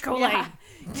grow. this witch Kool-Aid.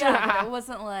 Yeah, it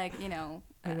wasn't like I know.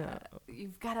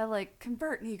 you've got to like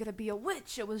convert and you got to be a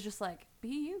witch. It was just like, be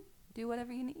you, do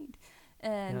whatever you need.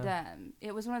 And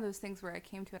it was one of those things where I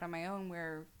came to it on my own,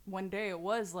 where one day it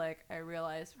was like I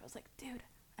realized, I was like, dude,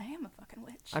 I am a fucking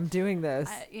witch. I'm doing this.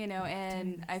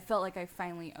 And I felt like I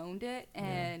finally owned it.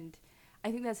 And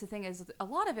I think that's the thing, is a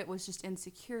lot of it was just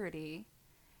insecurity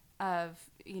of,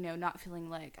 not feeling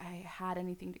like I had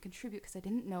anything to contribute because I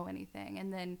didn't know anything.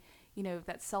 And then,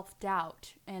 that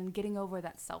self-doubt, and getting over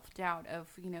that self-doubt of,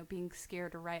 being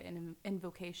scared to write an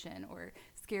invocation, or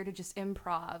scared to just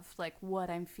improv like what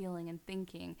I'm feeling and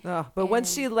thinking. Oh, but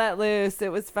once she let loose,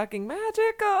 it was fucking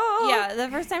magical. Yeah, the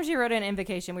first time she wrote an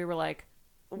invocation, we were like,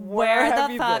 Where where have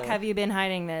the you fuck been? have you been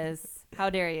hiding this? How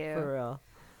dare you? For real.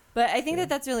 But I think that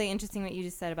that's really interesting what you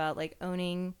just said about like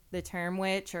owning the term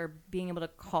witch, or being able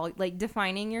to like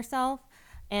defining yourself.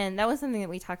 And that was something that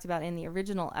we talked about in the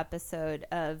original episode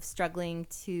of struggling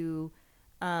to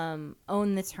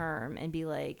own the term and be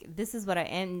like, this is what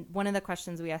and one of the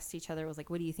questions we asked each other was like,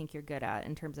 what do you think you're good at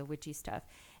in terms of witchy stuff?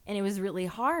 And it was really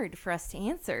hard for us to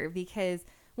answer because,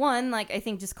 one, like I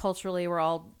think just culturally we're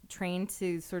all trained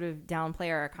to sort of downplay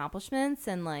our accomplishments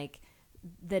and like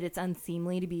that it's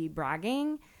unseemly to be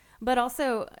bragging. But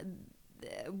also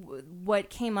what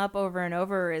came up over and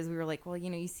over is we were like, well,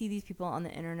 you see these people on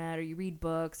the internet, or you read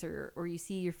books, or you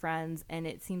see your friends, and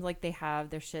it seems like they have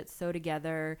their shit so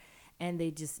together and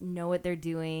they just know what they're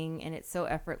doing and it's so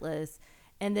effortless.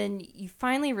 And then you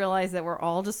finally realize that we're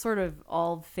all just sort of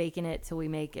all faking it till we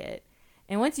make it.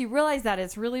 And once you realize that,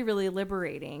 it's really, really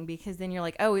liberating, because then you're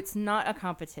like, oh, it's not a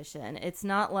competition. It's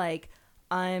not like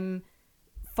I'm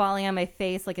falling on my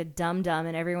face like a dum-dum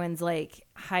and everyone's like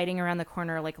hiding around the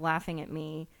corner like laughing at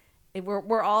me.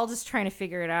 We're all just trying to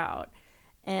figure it out.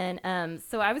 And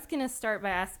so I was going to start by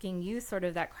asking you sort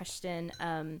of that question.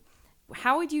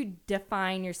 How would you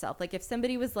define yourself? Like if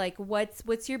somebody was like,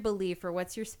 what's your belief, or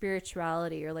what's your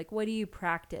spirituality, or like what do you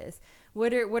practice?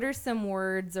 What are some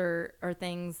words or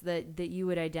things that you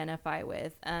would identify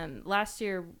with? Last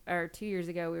year or 2 years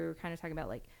ago, we were kind of talking about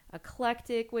like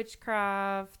eclectic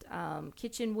witchcraft,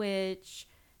 kitchen witch,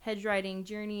 hedge riding,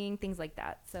 journeying, things like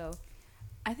that. So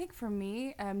I think for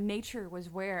me, nature was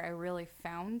where I really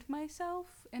found myself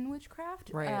in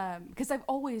witchcraft. Right. Because I've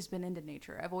always been into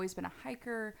nature. I've always been a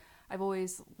hiker. I've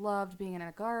always loved being in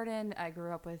a garden. I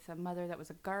grew up with a mother that was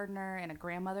a gardener and a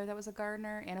grandmother that was a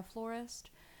gardener and a florist.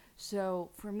 So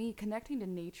for me, connecting to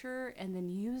nature and then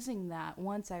using that,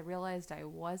 once I realized I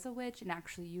was a witch and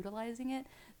actually utilizing it,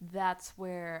 that's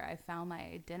where I found my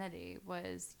identity,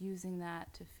 was using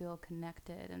that to feel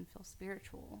connected and feel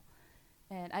spiritual.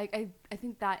 And I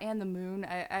think that, and the moon,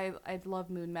 I love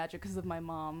moon magic because of my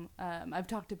mom. I've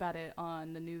talked about it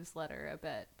on the newsletter a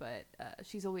bit, but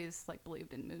she's always like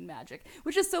believed in moon magic,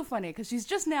 which is so funny because she's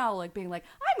just now like being like,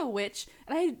 I'm a witch.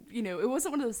 And it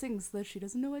wasn't one of those things that she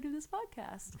doesn't know I do this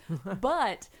podcast.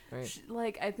 But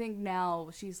Right. I think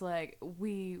now she's like,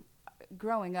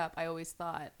 growing up, I always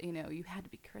thought, you had to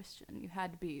be Christian.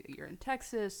 You're in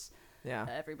Texas. Yeah.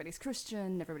 Everybody's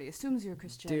Christian. Everybody assumes you're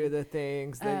Christian. Do the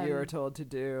things that you were told to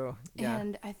do. Yeah.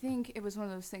 And I think it was one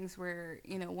of those things where,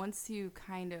 once you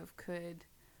kind of could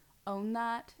own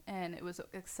that and it was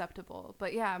acceptable.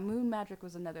 But yeah, moon magic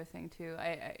was another thing too.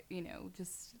 I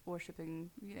just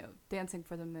worshiping, dancing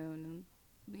for the moon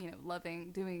and,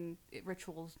 loving doing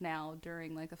rituals now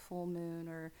during like a full moon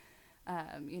or,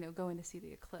 going to see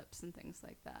the eclipse and things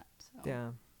like that. So.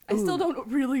 Yeah. I still don't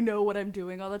really know what I'm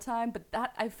doing all the time, but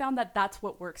I found that that's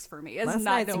what works for me. Is Last not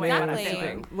night's knowing moon what I'm Exactly.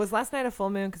 doing. was last night a full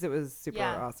moon? Because it was super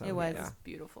Yeah, awesome. it was. Yeah.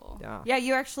 Beautiful. Yeah. yeah,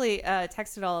 you actually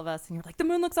texted all of us and you're like, the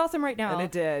moon looks awesome right now. And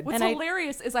it did. What's And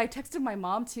hilarious is I texted my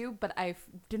mom too, but I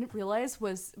didn't realize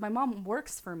was my mom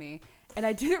works for me. And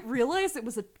I didn't realize it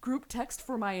was a group text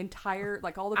for my entire,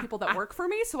 like all the people that work for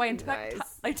me. So I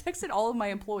Nice. I texted all of my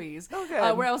employees Oh,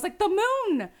 good. where I was like, the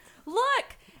moon, look.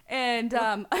 And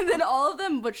then all of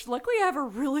them, which luckily I have a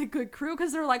really good crew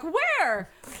because they're like, where?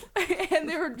 And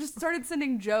they were just started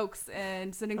sending jokes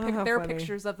and sending how their funny.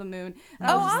 pictures of the moon. And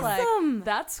I Oh, was just awesome. like,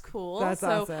 that's cool. That's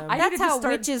so awesome. I That's needed to how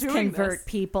start witches doing convert this.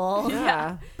 people.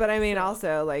 Yeah. But I mean,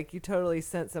 also, like, you totally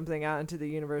sent something out into the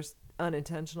universe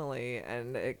unintentionally,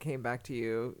 and it came back to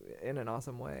you in an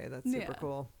awesome way. That's super Yeah.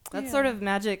 cool. That's Yeah. sort of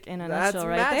magic in a That's nutshell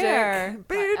right magic. there.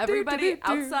 But everybody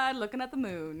Do-do-do-do-do. outside looking at the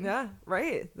moon. Yeah,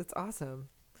 right. That's awesome.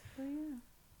 So, yeah.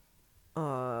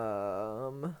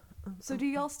 So do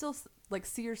y'all still like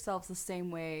see yourselves the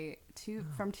same way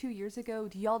from 2 years ago?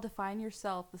 Do y'all define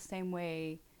yourself the same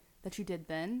way that you did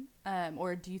then?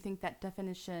 Or do you think that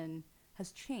definition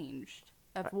has changed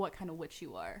of what kind of witch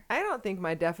you are? I don't think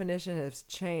my definition has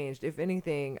changed. If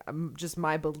anything, just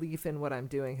my belief in what I'm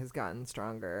doing has gotten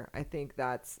stronger. I think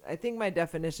my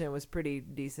definition was pretty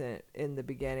decent in the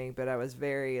beginning, but I was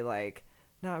very like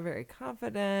not very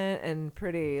confident and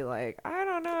pretty like, I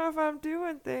don't know if I'm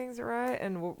doing things right.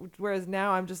 And whereas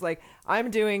now I'm just like, I'm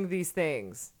doing these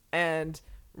things, and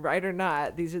right or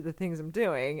not, these are the things I'm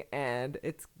doing, and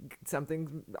it's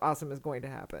something awesome is going to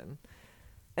happen.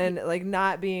 And like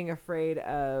not being afraid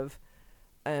of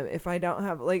if I don't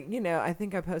have like, you know, I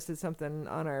think I posted something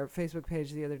on our Facebook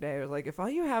page the other day. It was like, if all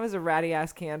you have is a ratty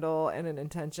ass candle and an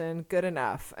intention, good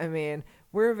enough. I mean,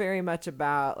 we're very much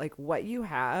about like what you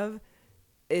have.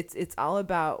 It's all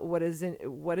about what is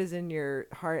in your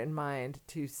heart and mind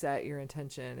to set your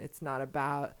intention. It's not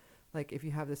about like if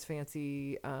you have this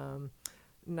fancy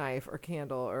knife or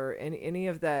candle or any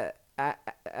of that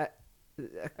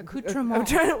accoutrement. I'm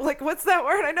trying to like, what's that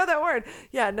word? I know that word.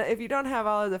 Yeah, no, if you don't have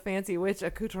all of the fancy witch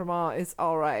accoutrement, it's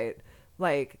all right.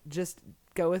 Like just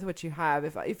go with what you have.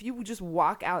 If you just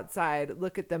walk outside,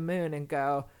 look at the moon and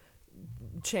go,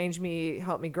 change me,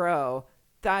 help me grow,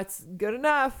 that's good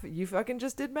enough. You fucking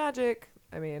just did magic.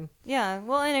 I mean, yeah.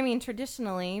 Well, and I mean,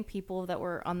 traditionally, people that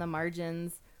were on the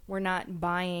margins were not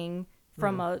buying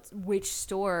from a witch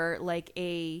store like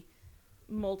a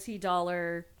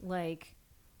multi-dollar like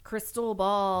crystal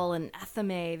ball and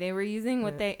athame. They were using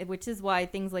which is why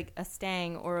things like a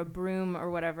stang or a broom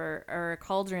or whatever or a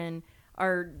cauldron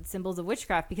are symbols of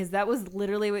witchcraft, because that was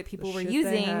literally what people were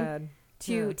using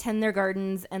to tend their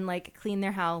gardens and like clean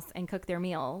their house and cook their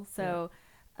meal. So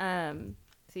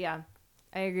yeah,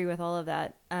 I agree with all of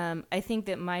that. I think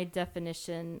that my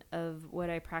definition of what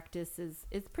I practice is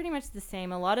pretty much the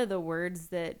same. A lot of the words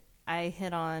that I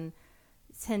hit on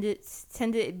tend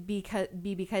to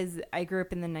be because I grew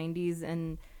up in the 90s,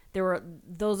 and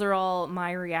those are all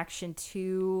my reaction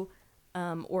to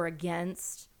or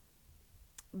against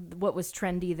what was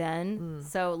trendy then.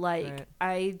 So like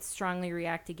I strongly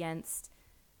react against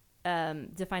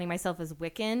defining myself as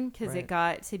Wiccan, because it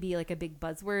got to be like a big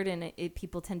buzzword, and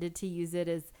people tended to use it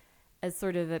as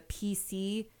sort of a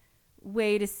PC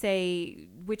way to say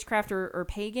witchcraft or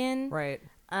pagan, right?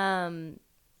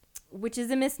 Which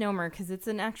is a misnomer, because it's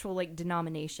an actual like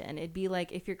denomination. It'd be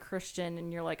like if you're Christian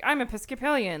and you're like, I'm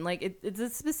Episcopalian. Like it's a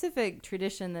specific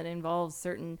tradition that involves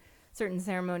certain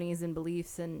ceremonies and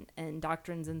beliefs and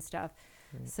doctrines and stuff.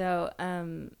 Right. So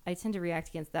I tend to react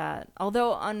against that.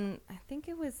 Although I think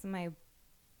it was my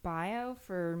bio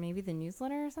for maybe the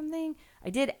newsletter or something, I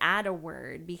did add a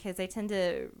word, because I tend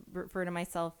to refer to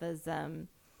myself as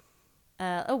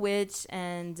a witch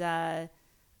and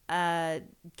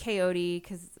coyote,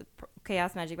 because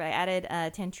chaos magic, but I added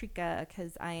tantrika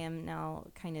because I am now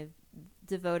kind of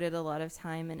devoted a lot of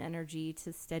time and energy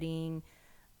to studying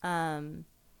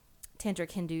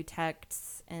tantric Hindu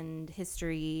texts and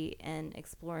history and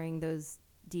exploring those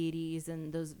deities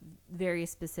and those very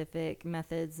specific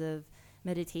methods of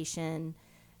meditation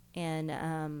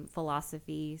and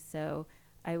philosophy. So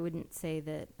I wouldn't say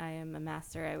that I am a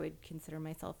master. I would consider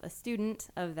myself a student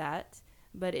of that,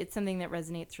 but it's something that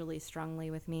resonates really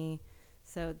strongly with me.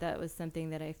 So that was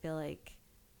something that I feel like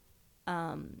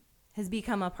has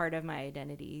become a part of my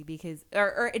identity, because,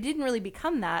 or it didn't really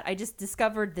become that. I just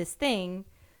discovered this thing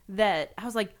that I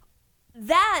was like,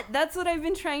 that's what I've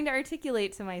been trying to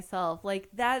articulate to myself. Like,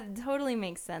 that totally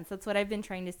makes sense. That's what I've been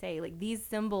trying to say. Like, these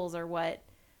symbols are what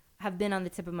have been on the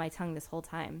tip of my tongue this whole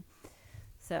time.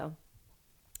 So,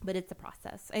 but it's a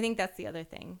process. I think that's the other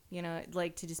thing, you know,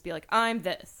 like to just be like, I'm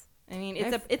this. I mean,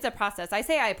 it's a process. I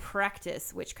say I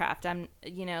practice witchcraft. I'm,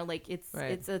 you know, like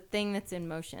it's a thing that's in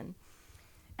motion.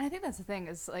 And I think that's the thing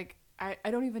is like, I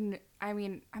don't even, I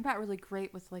mean, I'm not really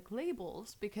great with like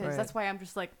labels, because that's why I'm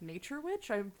just like nature witch.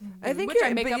 I think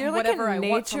I make up whatever I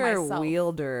want for myself. Nature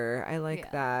wielder. I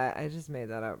like that. I just made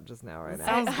that up just now, right now.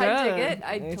 Sounds good. I dig it.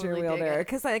 I nature totally wielder. dig it.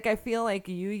 Because like I feel like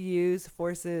you use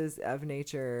forces of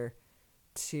nature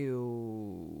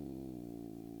to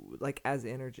like as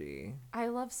energy. I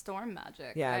love storm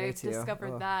magic. Yeah, me I've too.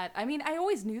 discovered that. I mean, I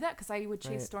always knew that because I would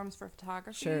chase storms for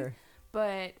photography. Sure.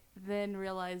 But then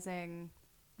realizing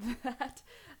that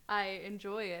I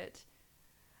enjoy it,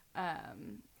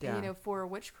 you know, for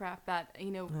witchcraft, that, you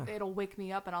know, it'll wake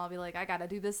me up and I'll be like, I gotta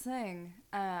do this thing,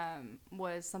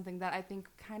 was something that I think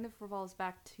kind of revolves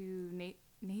back to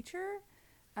nature.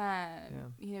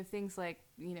 You know, things like,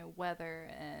 you know, weather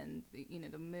and, you know,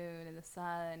 the moon and the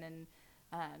sun and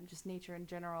just nature in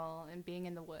general and being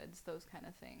in the woods, those kind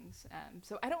of things.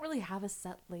 So I don't really have a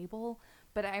set label,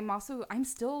 but I'm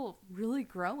still really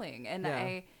growing. And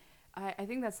Yeah. I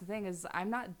think that's the thing is I'm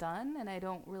not done and I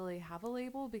don't really have a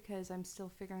label because I'm still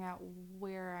figuring out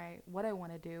what I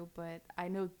want to do. But I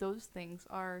know those things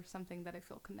are something that I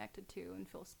feel connected to and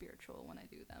feel spiritual when I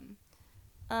do them.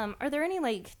 Are there any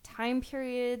like time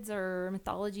periods or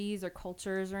mythologies or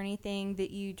cultures or anything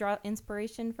that you draw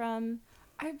inspiration from?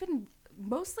 I've been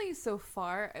mostly so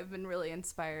far, I've been really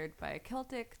inspired by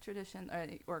Celtic tradition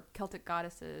or Celtic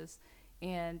goddesses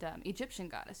and Egyptian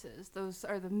goddesses. Those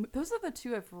are the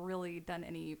two I've really done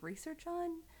any research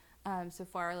on so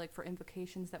far, like for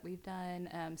invocations that we've done,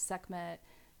 Sekhmet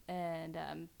and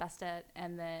Bastet,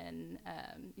 and then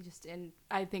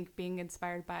I think being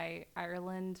inspired by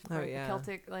Ireland for the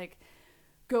Celtic, like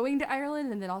going to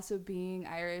Ireland and then also being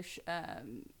Irish,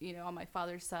 on my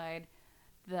father's side,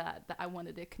 that I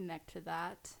wanted to connect to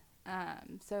that.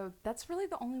 So that's really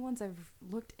the only ones I've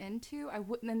looked into.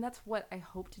 And that's what I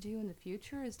hope to do in the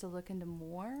future is to look into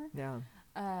more. Yeah.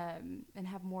 And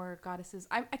have more goddesses.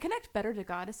 I connect better to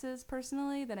goddesses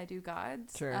personally than I do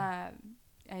gods. Sure. I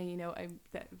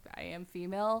am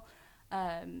female.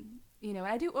 And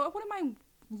I wouldn't mind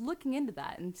looking into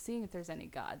that and seeing if there's any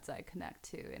gods I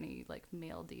connect to, any like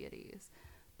male deities.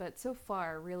 But so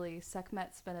far, really,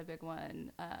 Sekhmet's been a big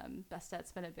one.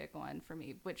 Bastet's been a big one for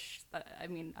me, which,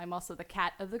 I'm also the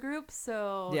cat of the group.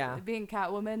 So being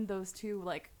Catwoman, those two,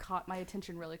 like, caught my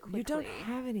attention really quickly. You don't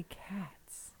have any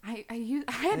cats. I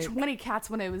had 20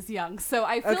 cats when I was young, so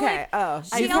I feel like...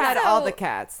 You've had all the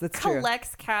cats. That's true.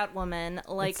 Collects Catwoman,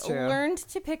 like, learned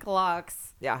to pick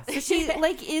locks. Yeah. So she,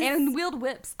 like, is... And wield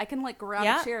whips. I can, like,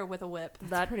 grab a chair with a whip.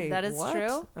 That is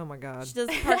true. Oh, my God. She does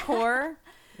parkour.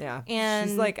 Yeah, and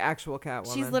she's like actual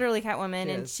Catwoman. She's literally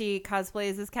Catwoman, and she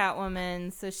cosplays as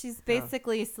Catwoman. So she's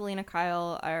basically Selena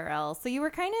Kyle IRL. So you were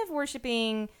kind of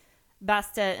worshiping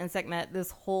Bastet and Sekhmet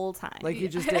this whole time. Like you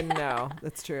just didn't know.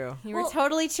 That's true. You were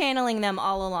totally channeling them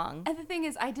all along. And the thing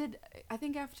is, I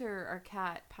think after our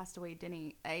cat passed away,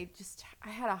 Denny, I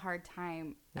had a hard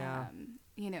time. Yeah.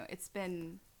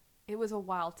 It was a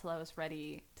while till I was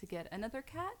ready to get another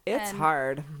cat. It's and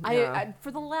hard. I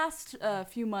for the last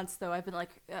few months, though, I've been like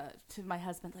to my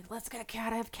husband, like, let's get a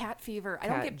cat. I have cat fever. I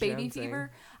don't get baby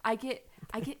fever. I get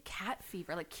cat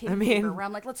fever, like kitty fever, where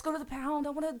I'm like, let's go to the pound. I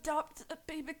want to adopt a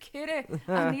baby kitty.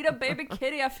 I need a baby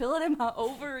kitty. I feel it in my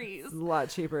ovaries. It's a lot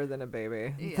cheaper than a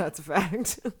baby. Yeah. That's a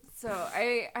fact. So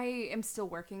I am still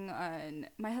working on.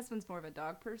 My husband's more of a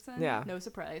dog person. Yeah. No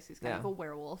surprise. He's kind of a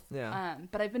werewolf. Yeah.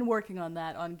 But I've been working on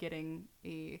that, on getting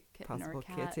a kitten possible or a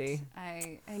cat. kitty.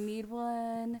 I need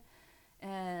one.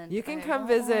 And you can come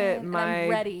visit I'm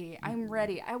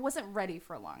ready. I wasn't ready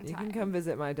for a long time. You can come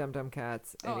visit my Dum Dum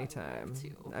Cats anytime.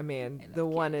 I mean, the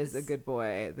one is a good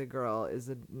boy. The girl is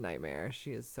a nightmare.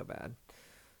 She is so bad.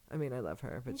 I mean, I love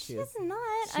her, but she is not.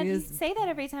 I say that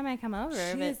every time I come over.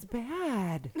 She is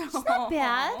bad. She's not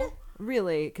bad.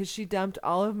 Really, because she dumped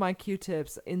all of my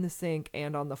Q-tips in the sink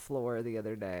and on the floor the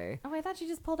other day. Oh, I thought you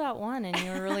just pulled out one and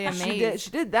you were really amazed. She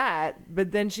did that,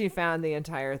 but then she found the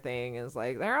entire thing and was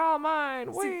like, they're all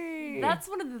mine. That's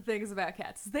one of the things about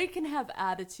cats. They can have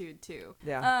attitude, too.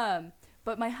 Yeah.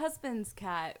 But my husband's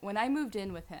cat, when I moved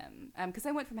in with him, because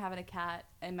I went from having a cat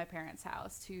in my parents'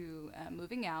 house to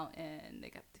moving out, and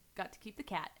they got to keep the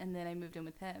cat, and then I moved in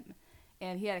with him.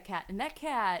 And he had a cat, and that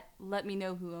cat let me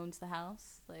know who owns the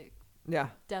house. Like, yeah,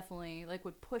 definitely, like,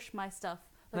 would push my stuff.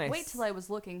 Like, nice. wait till I was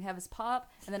looking, have his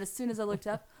pop, and then as soon as I looked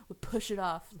up, would push it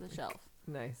off the shelf.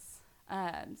 Nice.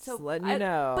 So just letting you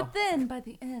know. But then by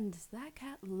the end, that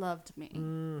cat loved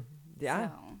me. Yeah.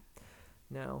 So.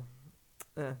 No.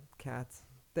 Cats.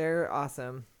 They're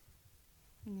awesome.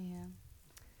 Yeah.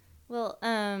 Well,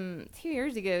 2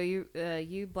 years ago,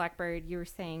 you Blackbird, you were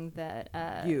saying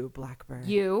that you Blackbird,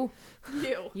 you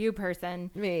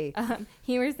person, me.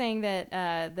 You were saying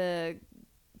that the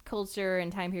culture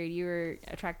and time period you were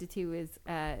attracted to is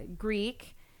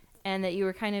Greek, and that you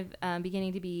were kind of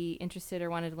beginning to be interested or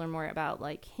wanted to learn more about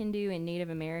like Hindu and Native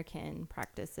American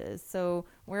practices. So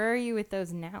where are you with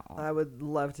those now? I would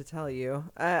love to tell you.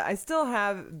 I still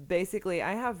have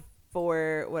I have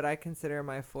 4 what I consider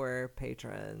my 4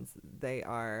 patrons. They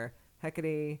are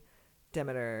Hecate,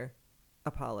 Demeter,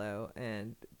 Apollo,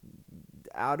 and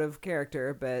out of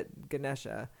character, but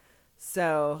Ganesha.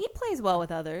 So he plays well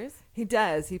with others. He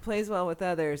does. He plays well with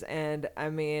others. And I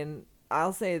mean,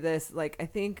 I'll say this, like, I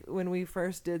think when we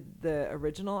first did the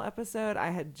original episode, I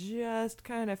had just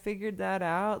kind of figured that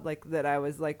out, like that I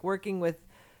was like working with,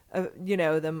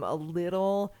 them a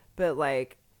little, but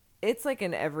like, it's like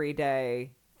an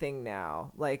everyday thing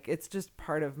now. Like, it's just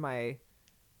part of my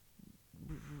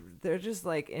they're just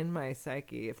like in my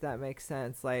psyche, if that makes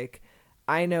sense. Like,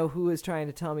 I know who is trying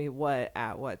to tell me what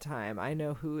at what time. I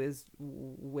know who is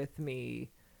with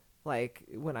me, like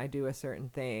when I do a certain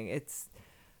thing.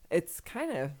 It's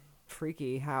kind of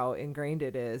freaky how ingrained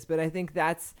it is, but I think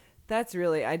that's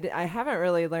really, I haven't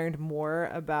really learned more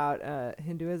about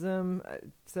Hinduism,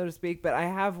 so to speak, but I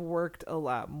have worked a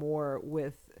lot more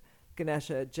with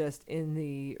Ganesha just in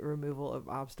the removal of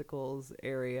obstacles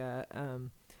area,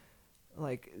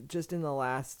 like just in the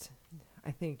last,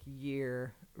 I think,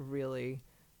 year, really,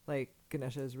 like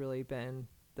Ganesha has really been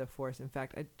the force. In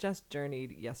fact, I just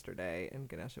journeyed yesterday and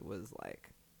Ganesha was like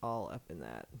all up in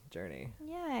that journey.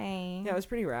 Yay. Yeah, it was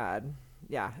pretty rad.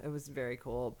 Yeah, it was very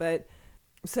cool. But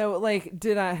so, like,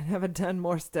 have I done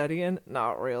more studying?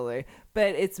 Not really.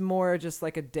 But it's more just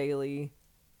like a daily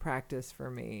practice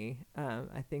for me.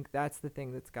 I think that's the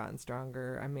thing that's gotten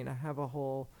stronger. I mean, I have a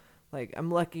whole, like, I'm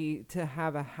lucky to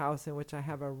have a house in which I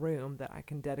have a room that I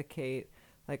can dedicate,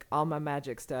 like, all my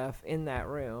magic stuff in that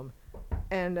room.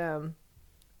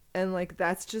 And like,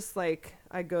 that's just like,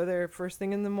 I go there first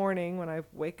thing in the morning when I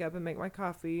wake up and make my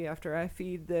coffee after I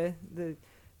feed the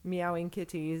meowing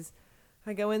kitties.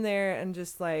 I go in there and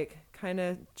just like kind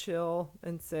of chill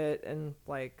and sit and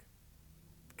like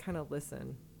kind of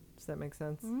listen. Does that make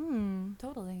sense?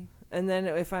 Totally. And then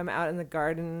if I'm out in the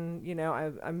garden, you know,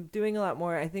 I'm doing a lot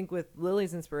more. I think with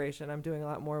Lily's inspiration, I'm doing a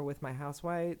lot more with my house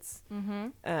whites.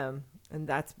 And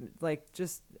that's like,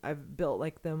 just, I've built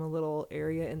like them a little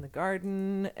area in the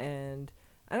garden, and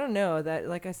I don't know, that,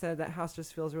 like I said, that house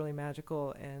just feels really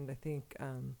magical. And I think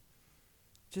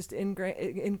just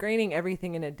ingraining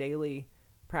everything in a daily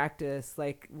practice,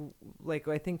 like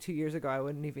I think 2 years ago I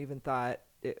wouldn't have even thought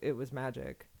it was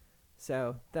magic.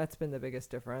 So that's been the biggest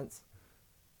difference.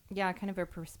 Yeah, kind of a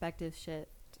perspective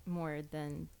shift more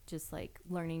than just like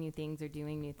learning new things or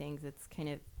doing new things. It's kind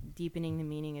of deepening the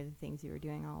meaning of the things you were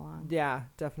doing all along. Yeah,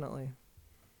 definitely.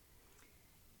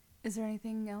 Is there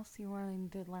anything else you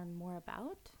wanted to learn more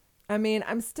about? I mean,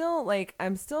 I'm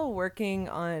still working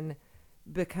on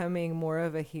becoming more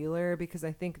of a healer, because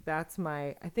I think that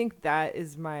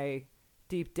is my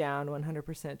deep down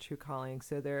 100% true calling.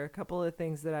 So there are a couple of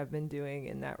things that I've been doing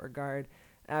in that regard.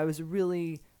 I was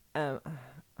really, I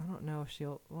don't know if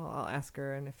I'll ask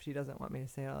her, and if she doesn't want me to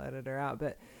say it, I'll edit her out.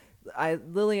 But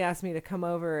Lily asked me to come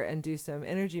over and do some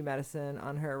energy medicine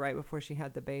on her right before she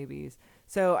had the babies.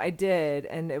 So I did,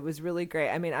 and it was really great.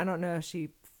 I mean, I don't know if she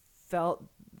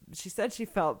said she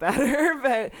felt better,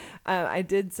 but I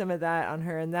did some of that on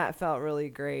her, and that felt really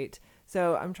great.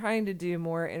 So I'm trying to do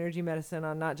more energy medicine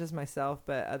on not just myself,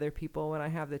 but other people when I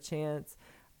have the chance.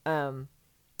 I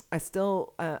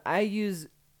use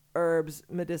herbs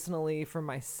medicinally for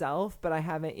myself, but I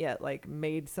haven't yet like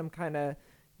made some kind of,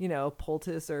 you know,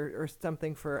 poultice or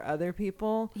something for other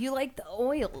people. You like the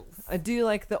oils. I do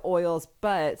like the oils,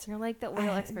 but You're like the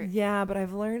oil expert. Yeah, but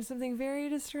I've learned something very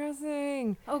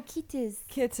distressing. Oh, kittas.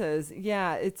 Kittas.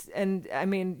 Yeah, and I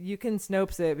mean, you can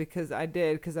Snopes it, because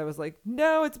I was like,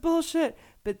 no, it's bullshit.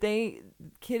 But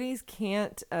kitties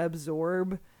can't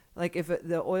absorb, like if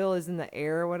the oil is in the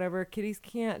air or whatever, kitties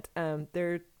can't,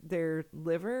 their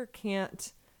liver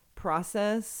can't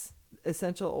process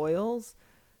essential oils.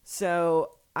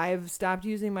 So I've stopped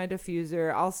using my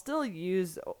diffuser. I'll still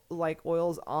use like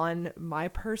oils on my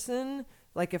person,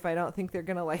 like if I don't think they're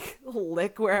gonna like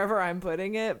lick wherever I'm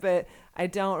putting it, but I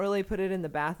don't really put it in the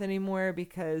bath anymore,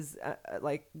 because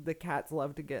like the cats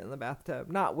love to get in the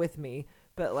bathtub, not with me,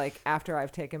 but like after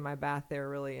I've taken my bath, they're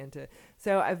really into it.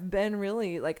 So I've been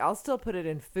really like, I'll still put it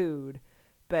in food,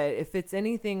 but if it's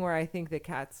anything where I think the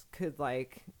cats could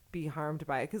like be harmed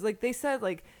by it, because like they said,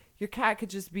 like your cat could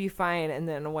just be fine and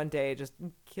then one day just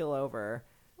keel over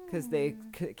because they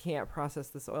can't process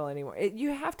this oil anymore.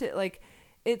 You have to like,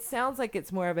 it sounds like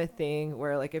it's more of a thing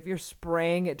where like if you're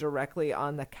spraying it directly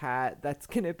on the cat, that's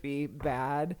gonna be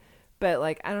bad. But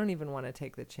like, I don't even want to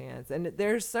take the chance. And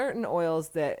there's certain oils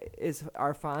that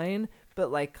are fine,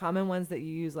 but like common ones that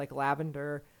you use, like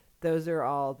lavender,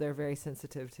 they're very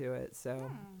sensitive to it. So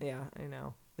yeah, I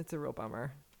know it's a real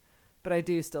bummer, but I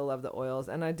do still love the oils,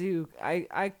 and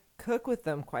I cook with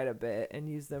them quite a bit and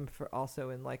use them for also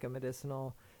in like a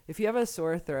medicinal. If you have a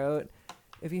sore throat,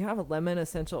 if you have a lemon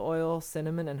essential oil,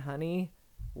 cinnamon and honey,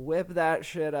 whip that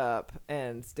shit up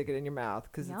and stick it in your mouth,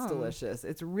 because it's delicious.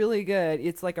 It's really good.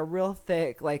 It's like a real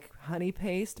thick like honey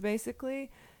paste basically,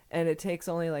 and it takes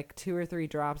only like 2 or 3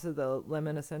 drops of the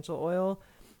lemon essential oil.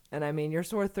 And I mean, your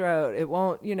sore throat, it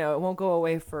won't go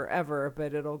away forever,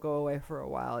 but it'll go away for a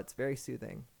while. It's very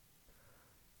soothing.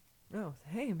 Oh,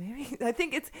 hey, maybe I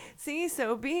think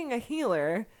so being a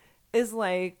healer is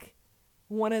like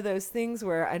one of those things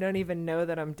where I don't even know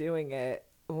that I'm doing it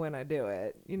when I do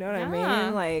it. You know what I Yeah.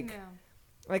 mean? Like, Yeah.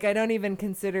 like I don't even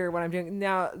consider what I'm doing.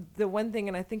 Now, the one thing,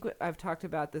 and I think I've talked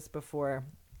about this before,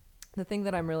 the thing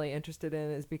that I'm really interested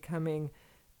in is becoming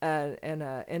an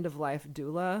end of life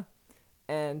doula.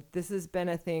 And this has been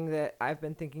a thing that I've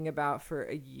been thinking about for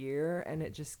a year, and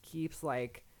it just keeps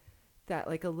like that,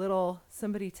 like a little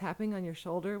somebody tapping on your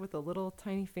shoulder with a little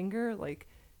tiny finger, like,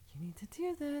 you need to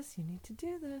do this, you need to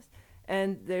do this.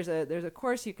 And there's a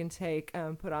course you can take,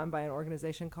 put on by an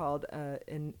organization called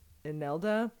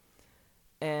Inelda,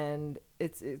 and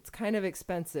it's kind of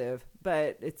expensive,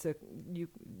 but it's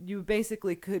you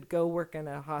basically could go work in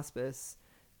a hospice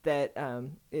that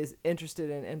is interested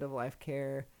in end of life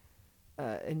care,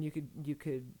 and you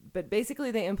could, but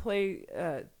basically they employ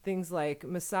things like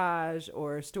massage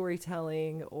or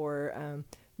storytelling or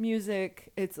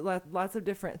music. It's lots of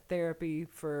different therapy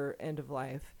for end of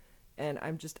life, and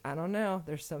I don't know.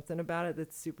 There's something about it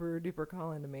that's super duper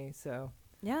calling to me. So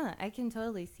Yeah, I can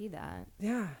totally see that.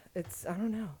 yeah,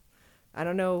 I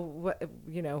don't know what,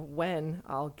 when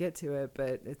I'll get to it,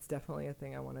 but it's definitely a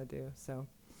thing I want to do. So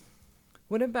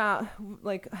what about,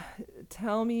 like,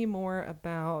 tell me more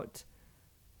about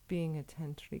being a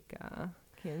tantrika.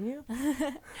 Can you?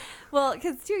 Well,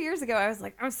 because 2 years ago I was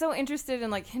like, I'm so interested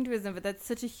in like Hinduism, but that's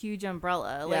such a huge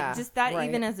umbrella. Yeah, Like just that, right.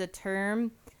 even as a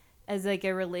term, as like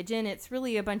a religion, it's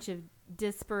really a bunch of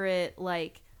disparate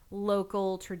like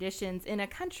local traditions in a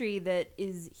country that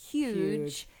is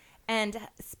huge. And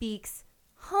speaks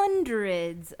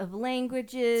hundreds of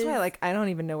languages. That's why, I don't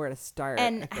even know where to start.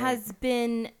 And has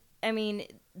been, I mean,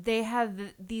 they have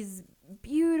these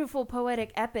beautiful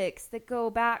poetic epics that go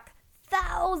back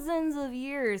thousands of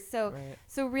years. So Right.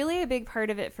 so really a big part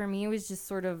of it for me was just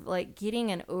sort of like getting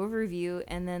an overview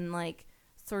and then like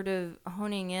sort of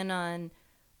honing in on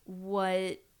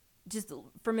just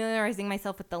familiarizing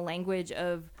myself with the language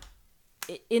of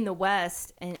in the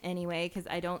West anyway, because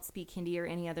I don't speak Hindi or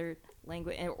any other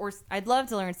language, or I'd love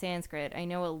to learn Sanskrit. I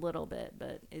know a little bit,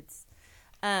 but it's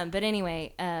but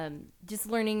anyway, just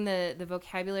learning the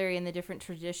vocabulary and the different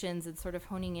traditions and sort of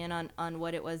honing in on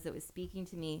what it was that was speaking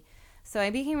to me. So I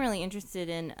became really interested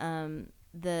in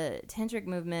the tantric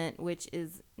movement, which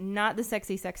is not the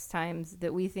sexy sex times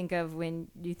that we think of when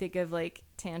you think of like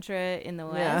tantra in the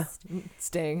West. Yeah,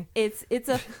 Sting. It's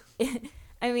a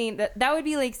I mean, that would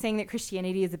be like saying that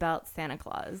Christianity is about Santa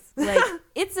Claus. Like,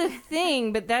 it's a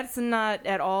thing, but that's not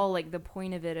at all like the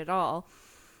point of it at all.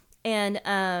 And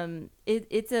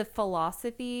it's a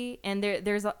philosophy, and there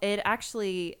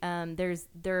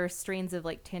are strains of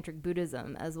like tantric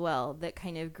Buddhism as well that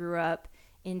kind of grew up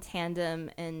in tandem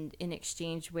and in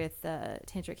exchange with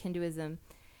tantric Hinduism.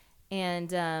 And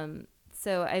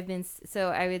so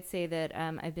I would say that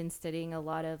I've been studying a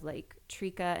lot of like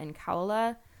Trika and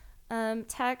Kaula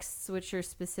texts, which are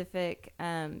specific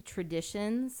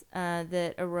traditions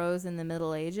that arose in the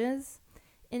Middle Ages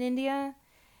in India.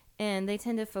 And they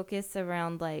tend to focus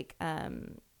around like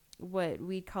what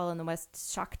we call in the West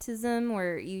Shaktism,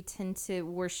 where you tend to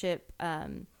worship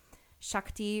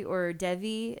Shakti or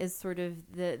Devi as sort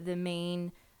of the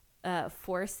main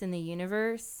force in the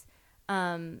universe,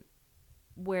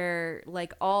 where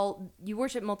like you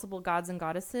worship multiple gods and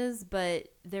goddesses, but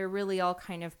they're really all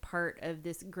kind of part of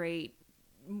this great,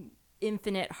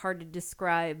 infinite, hard to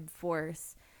describe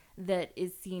force that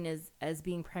is seen as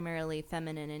being primarily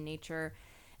feminine in nature.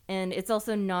 And it's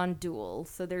also non-dual.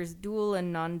 So there's dual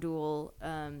and non-dual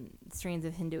strains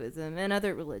of Hinduism and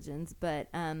other religions. But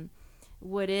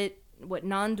what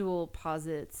non-dual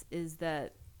posits is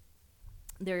that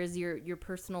there is your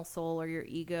personal soul or your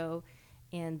ego,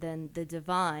 and then the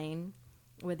divine,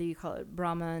 whether you call it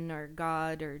Brahman or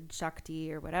God or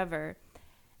Shakti or whatever,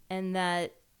 and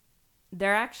that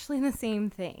they're actually the same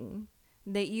thing.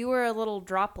 That you are a little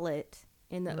droplet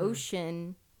in the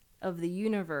ocean of the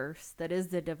universe that is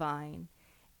the divine,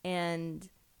 and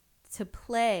to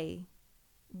play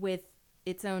with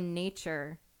its own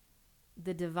nature,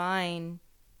 the divine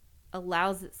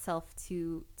allows itself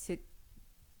to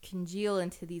congeal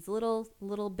into these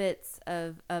little bits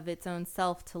of its own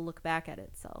self to look back at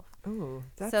itself. Ooh,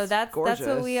 that's that's gorgeous.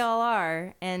 what we all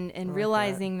are, and like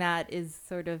realizing that is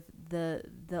sort of the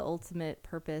ultimate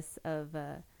purpose of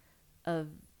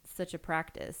such a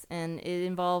practice. And it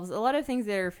involves a lot of things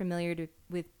that are familiar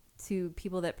to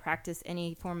people that practice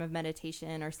any form of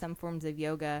meditation or some forms of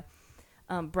yoga.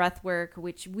 Breath work,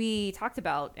 which we talked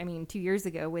about, 2 years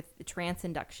ago with trance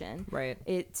induction. Right.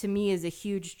 It, to me, is a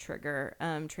huge trigger,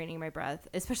 training my breath,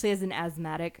 especially as an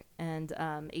asthmatic and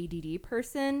ADD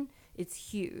person. It's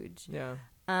huge. Yeah.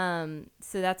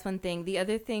 So that's one thing. The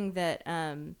other thing that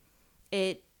a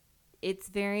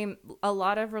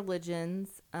lot of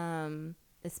religions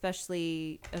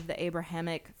especially of the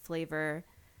Abrahamic flavor,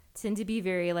 tend to be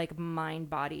very like mind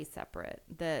body separate.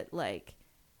 That like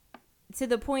to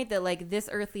the point that like this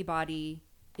earthly body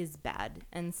is bad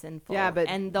and sinful. Yeah, but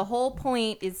and the whole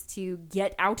point is to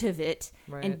get out of it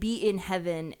Right. and be in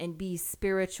heaven and be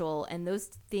spiritual, and those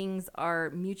things are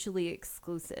mutually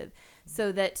exclusive.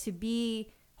 So that to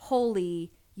be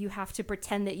holy, you have to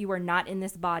pretend that you are not in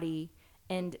this body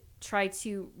and try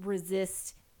to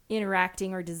resist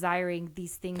interacting or desiring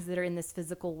these things that are in this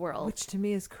physical world. which to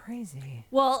me is crazy.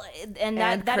 Well, and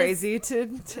that is crazy to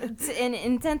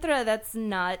in Tantra, that's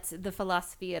not the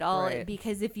philosophy at all. Right.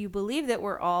 Because if you believe that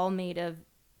we're all made of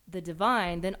the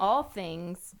divine, then all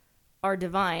things are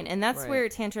divine. And that's Right. where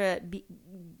Tantra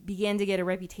began to get a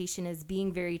reputation as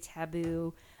being very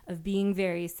taboo, of being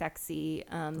very sexy.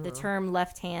 The term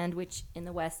left hand, which in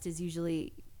the West is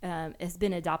usually has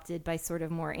been adopted by sort of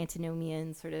more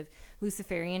antinomian, sort of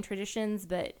Luciferian traditions,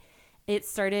 but it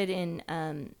started in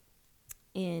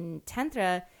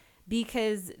Tantra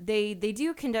because they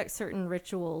do conduct certain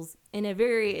rituals in a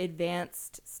very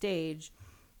advanced stage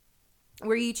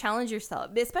where you challenge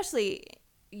yourself, especially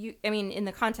in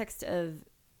the context of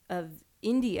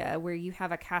India, where you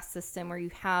have a caste system, where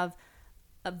you have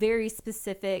a very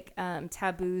specific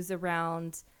taboos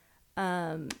around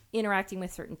interacting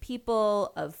with certain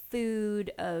people, of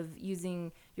food, of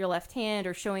using your left hand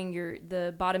or showing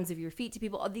the bottoms of your feet to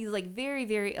people. All these like very,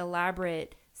 very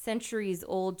elaborate centuries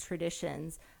old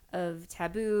traditions of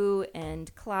taboo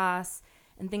and class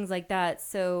and things like that.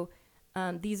 So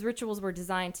these rituals were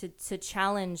designed to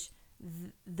challenge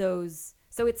those.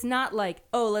 So it's not like,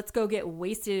 oh, let's go get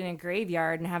wasted in a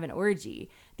graveyard and have an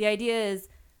orgy. The idea is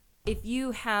if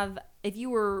you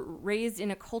were raised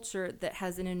in a culture that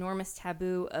has an enormous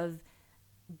taboo of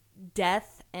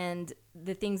death and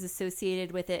the things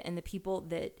associated with it and the people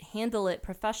that handle it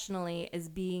professionally as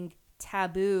being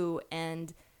taboo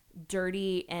and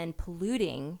dirty and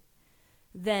polluting,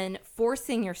 then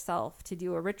forcing yourself to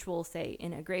do a ritual, say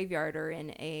in a graveyard or in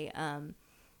a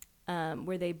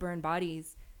where they burn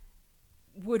bodies,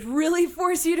 would really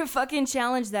force you to fucking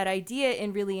challenge that idea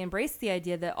and really embrace the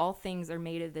idea that all things are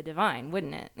made of the divine,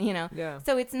 wouldn't it? You know? Yeah.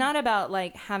 So it's not about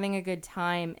like having a good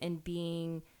time and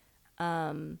being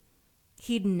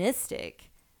hedonistic.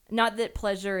 Not that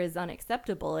pleasure is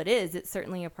unacceptable. It is. It's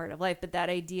certainly a part of life. But that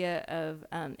idea of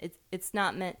it's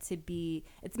not meant to be.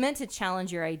 It's meant to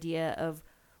challenge your idea of,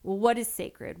 well, what is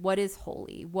sacred? What is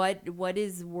holy? What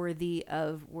is worthy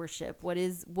of worship? What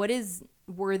is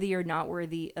worthy or not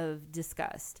worthy of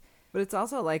disgust? But it's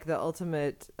also like the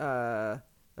ultimate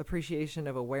appreciation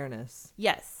of awareness.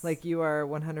 Yes. Like you are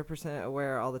 100%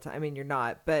 aware all the time. I mean, you're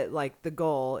not, but like the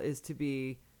goal is to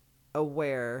be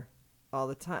aware all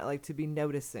the time, like to be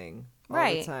noticing all the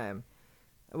Right. time,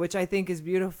 which I think is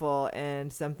beautiful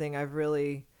and something I've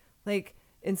really like.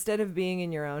 Instead of being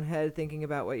in your own head thinking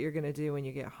about what you're going to do when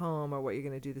you get home or what you're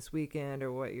going to do this weekend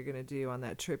or what you're going to do on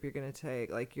that trip you're going to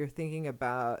take, like you're thinking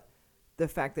about the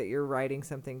fact that you're writing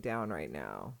something down right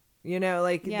now, you know,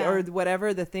 like, Yeah. or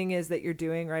whatever the thing is that you're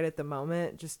doing right at the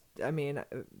moment. Just, I mean,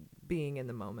 being in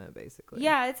the moment, basically.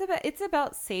 Yeah, it's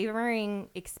about savoring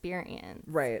experience.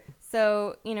 Right.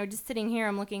 So, just sitting here,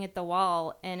 I'm looking at the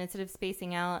wall, and instead of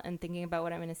spacing out and thinking about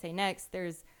what I'm going to say next,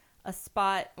 there's a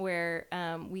spot where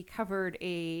we covered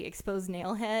a exposed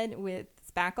nail head with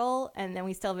spackle, and then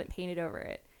we still haven't painted over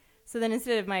it. So then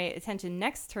instead of my attention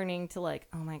next turning to like,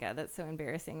 oh my God, that's so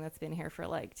embarrassing, that's been here for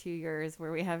like 2 years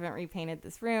where we haven't repainted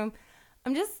this room,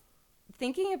 I'm just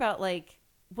thinking about like,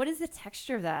 what is the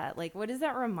texture of that? Like, what does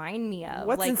that remind me of?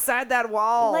 What's like, inside that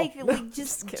wall? like No, like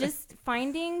just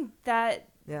finding that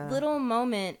Yeah. little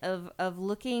moment of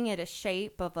looking at a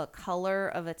shape, of a color,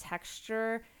 of a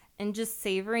texture, and just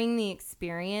savoring the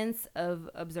experience of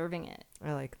observing it,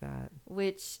 I like that.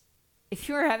 which if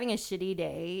you were having a shitty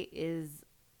day is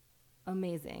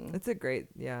amazing. It's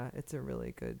it's a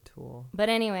really good tool. But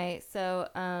anyway, so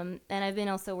and I've been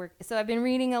I've been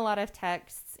reading a lot of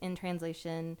texts in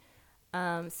translation,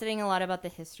 studying a lot about the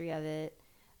history of it,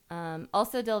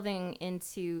 also delving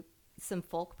into some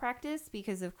folk practice,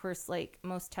 because of course, like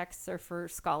most texts are for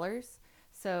scholars,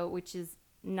 so which is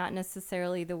not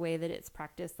necessarily the way that it's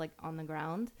practiced like on the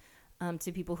ground,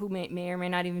 to people who may or may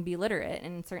not even be literate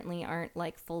and certainly aren't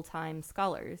like full-time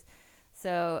scholars.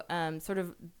 So sort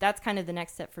of that's kind of the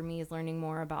next step for me, is learning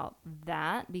more about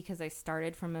that, because I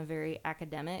started from a very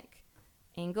academic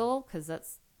angle, because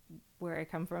that's where I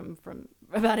come from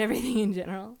about everything in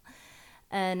general.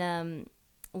 And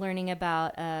learning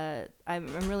about,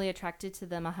 I'm really attracted to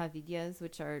the Mahavidyas,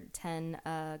 which are 10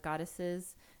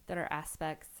 goddesses that are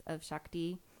aspects of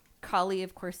Shakti. Kali,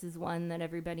 of course, is one that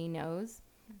everybody knows.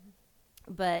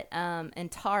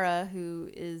 And Tara, who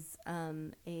is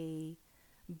a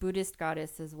Buddhist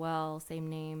goddess as well, same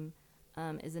name,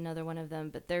 is another one of them.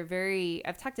 But they're very,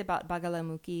 I've talked about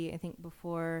Bagalamukhi, I think,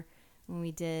 before when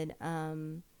we did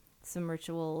some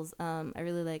rituals. I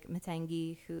really like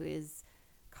Matangi, who is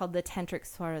called the Tantric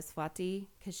Saraswati,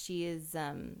 because she is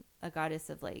a goddess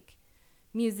of like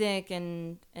music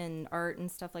and art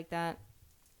and stuff like that.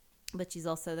 But she's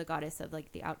also the goddess of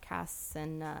like the outcasts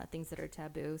and things that are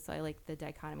taboo. So I like the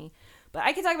dichotomy. But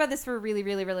I could talk about this for a really,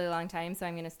 really, really long time, so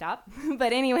I'm going to stop.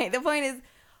 But anyway, the point is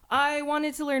I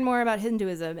wanted to learn more about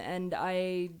Hinduism, and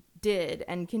I did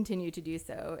and continue to do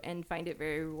so and find it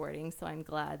very rewarding. So I'm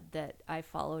glad that I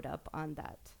followed up on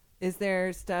that. Is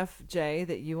there stuff, Jay,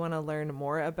 that you want to learn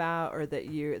more about, or that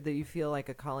you feel like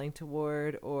a calling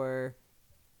toward, or?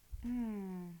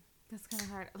 That's kind of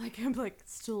hard. Like, I'm like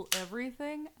still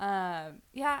everything. I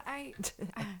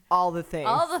All the things.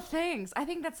 all the things. I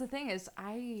think that's the thing is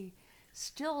I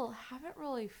still haven't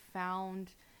really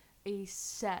found a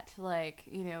set. Like,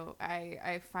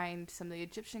 I find some of the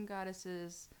Egyptian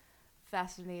goddesses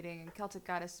fascinating and Celtic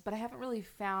goddesses, but I haven't really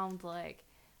found like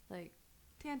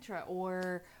tantra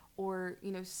or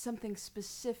something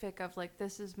specific of like,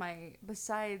 this is my,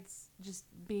 besides just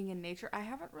being in nature, I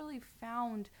haven't really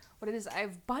found what it is.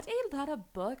 I've bought a lot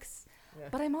of books,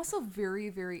 but I'm also very,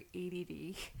 very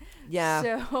ADD. Yeah.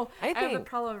 So I have a think-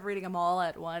 problem of reading them all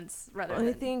at once rather than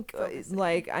I think focusing.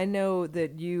 like I know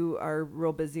that you are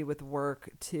real busy with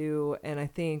work too, and I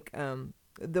think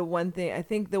the one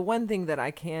thing that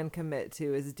I can commit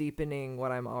to is deepening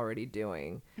what I'm already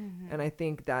doing. And I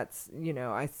think that's,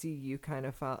 I see you kind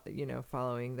of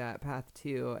following that path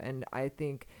too, and I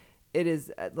think it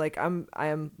is like I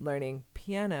am learning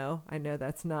piano. I know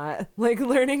that's not like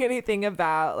learning anything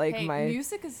about like Hey, my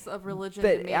music is a religion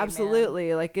but to me,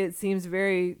 absolutely, like it seems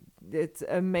it's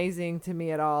amazing to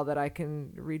me at all that I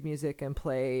can read music and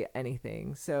play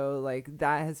anything. So like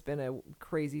that has been a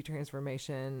crazy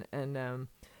transformation, and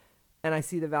I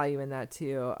see the value in that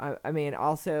too. I mean,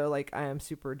 also like I am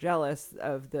super jealous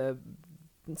of the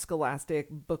scholastic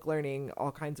book learning,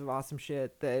 all kinds of awesome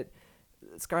shit that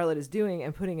Scarlett is doing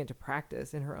and putting into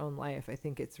practice in her own life. I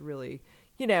think it's really,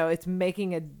 it's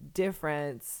making a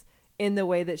difference in the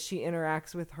way that she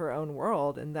interacts with her own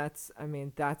world. And that's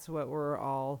what we're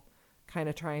all kind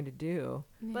of trying to do.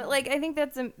 But like, I think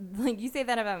that's like, you say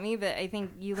that about me, but I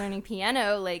think you learning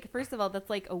piano, like, first of all, that's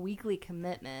like a weekly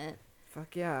commitment.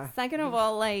 Fuck yeah. Second of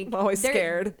all, like, I'm always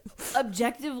scared.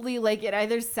 Objectively, like, it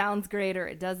either sounds great or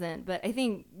it doesn't. But I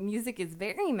think music is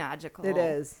very magical. It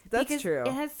is. That's because true.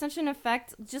 It has such an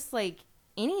effect, just like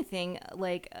anything,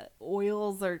 like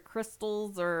oils or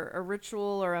crystals or a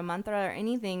ritual or a mantra or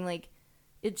anything. Like,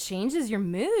 it changes your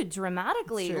mood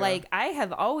dramatically. True. Like, I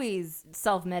have always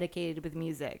self-medicated with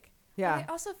music. Yeah.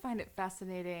 I also find it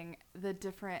fascinating the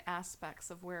different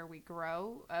aspects of where we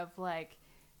grow, of like,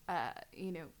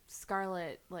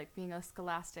 Scarlett, like being a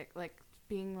scholastic, like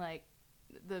being like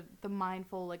the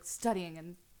mindful, like studying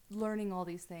and learning all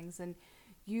these things, and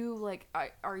you like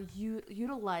are you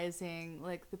utilizing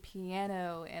like the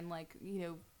piano and like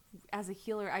as a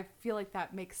healer. I feel like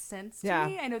that makes sense to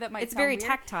me. I know that might it's sound very weird.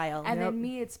 tactile. And then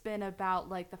me, it's been about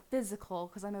like the physical,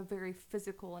 because I'm a very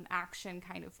physical and action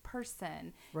kind of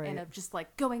person, Right. and of just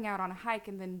like going out on a hike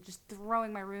and then just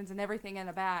throwing my runes and everything in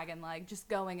a bag and like just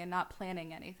going and not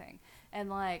planning anything. And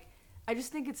like, I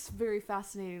just think it's very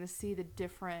fascinating to see the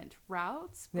different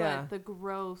routes, but the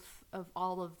growth of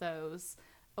all of those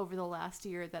over the last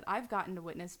year that I've gotten to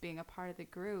witness being a part of the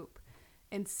group,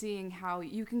 and seeing how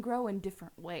you can grow in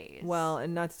different ways. Well,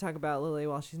 and not to talk about Lily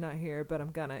while she's not here, but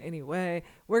I'm gonna anyway.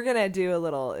 We're gonna do a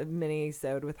little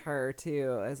mini-sode with her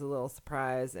too as a little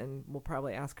surprise, and we'll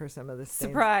probably ask her some of the same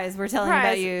Surprise, we're telling you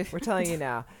about you. We're telling you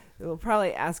now. We'll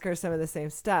probably ask her some of the same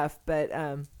stuff, but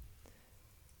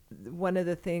one of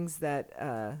the things that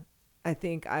I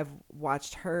think I've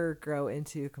watched her grow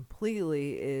into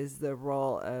completely is the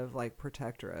role of like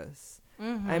protectress.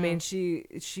 I mean, she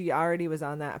already was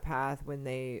on that path when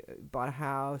they bought a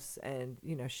house, and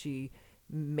she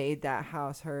made that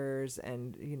house hers,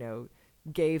 and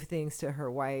gave things to her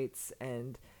whites,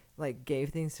 and like gave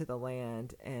things to the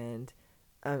land, and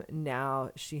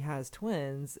now she has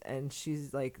twins, and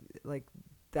she's like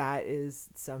that is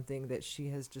something that she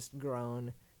has just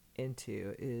grown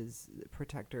into, is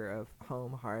protector of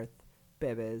home, hearth,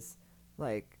 bebes,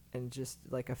 like, and just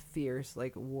like a fierce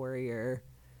like warrior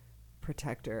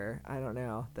protector. I don't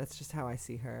know, that's just how I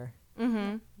see her.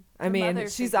 I mean, mother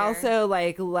she's figure. also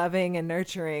like loving and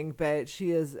nurturing, but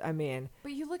she is, I mean,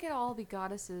 But you look at all the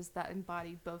goddesses that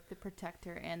embody both the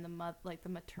protector and the like the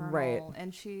maternal, Right.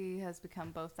 and she has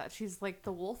become both that. She's like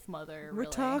the wolf mother. we're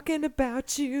really. talking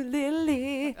about you,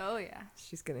 Lily. Oh yeah.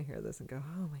 She's going to hear this and go,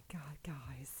 oh my God,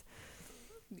 guys.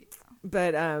 Yeah.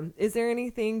 But is there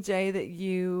anything, Jay, that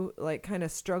you like kind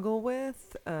of struggle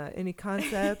with? Any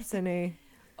concepts? Any?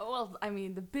 Oh, well, I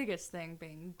mean, the biggest thing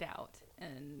being doubt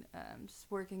and just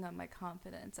working on my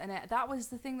confidence. And that was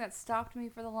the thing that stopped me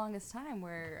for the longest time,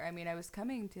 where, I mean, I was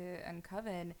coming to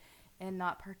Uncoven and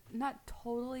not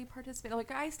totally participating.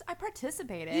 Like, I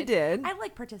participated. You did. I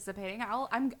like participating.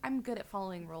 I'm good at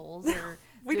following rules or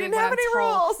We doing didn't what have I'm any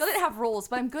told. rules. No, I didn't have rules,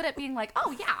 but I'm good at being like,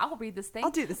 oh, yeah, I'll read this thing. I'll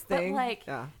do this But, thing. like,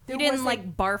 Yeah. there You didn't was,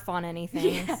 like barf on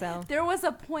anything, so. There was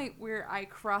a point where I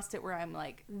crossed it where I'm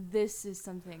like, this is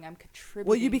something I'm contributing.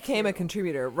 Well, you became a to.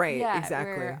 contributor, right? Yeah,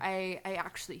 exactly. where I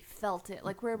actually felt it.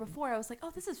 Like where before I was like,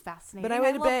 oh, this is fascinating. But I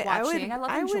would love bet watching. I love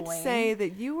I enjoying. would say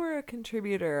that you were a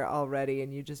contributor already,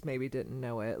 and you just maybe didn't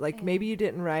know it. Like Yeah. maybe you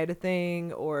didn't write a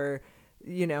thing, or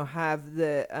have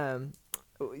the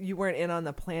you weren't in on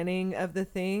the planning of the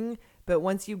thing. But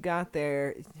once you got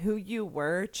there, who you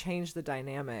were changed the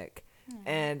dynamic,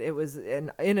 and it was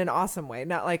in an awesome way,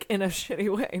 not like in a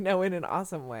shitty way. No, in an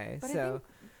awesome way. But I so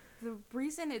think the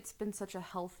reason it's been such a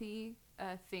healthy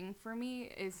thing for me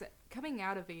is coming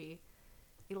out of a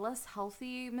less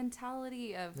healthy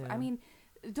mentality of. Yeah. I mean,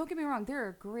 don't get me wrong. There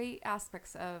are great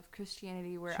aspects of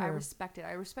Christianity where I Sure. respect it.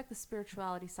 I respect the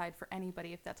spirituality side for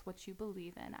anybody if that's what you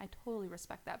believe in. I totally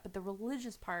respect that. But the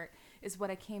religious part is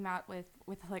what I came out with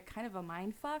like kind of a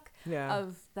mind fuck Yeah.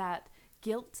 of that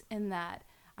guilt and that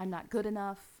I'm not good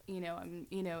enough.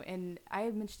 And I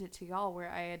had mentioned it to y'all where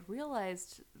I had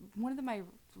realized one of my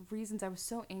reasons I was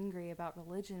so angry about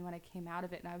religion when I came out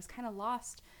of it, and I was kind of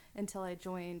lost until I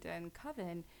joined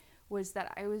Coven, was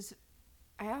that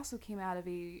I also came out of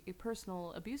a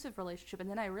personal abusive relationship, and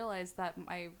then I realized that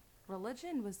my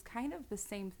religion was kind of the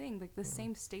same thing, like the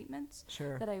same statements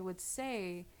Sure. that I would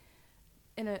say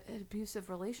in an abusive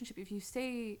relationship. If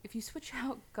you switch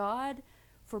out God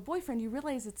for boyfriend, you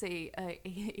realize it's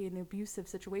an abusive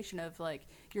situation of like,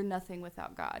 you're nothing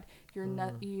without God. You're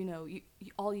not,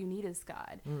 all you need is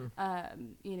God.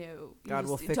 You God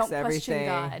will just fix don't question everything.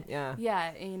 God. Yeah.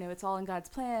 Yeah, and, it's all in God's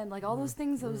plan. Like all those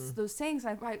things, those sayings.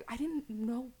 I didn't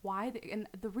know why. And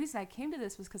the reason I came to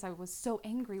this was because I was so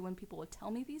angry when people would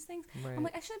tell me these things. Right. I'm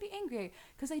like, I shouldn't be angry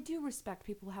because I do respect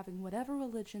people having whatever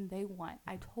religion they want.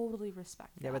 I totally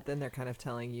respect that. Yeah, but then they're kind of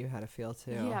telling you how to feel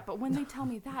too. Yeah, but when they tell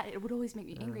me that, it would always make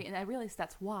me angry, and I realized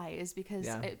that's why is because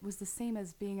Yeah. it was the same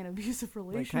as being in an abusive Like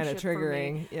relationship. kind of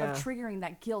triggering. for me, Yeah. of triggering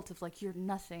that guilt of like, you're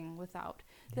nothing without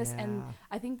this. And Yeah.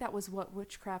 I think that was what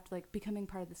witchcraft, like becoming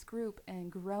part of this group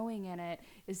and growing in it,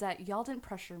 is that y'all didn't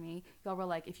pressure me. Y'all were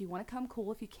like, if you want to come,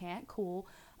 cool. If you can't, cool.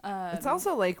 It's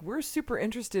also like we're super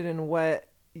interested in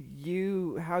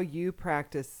how you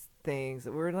practice things.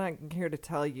 We're not here to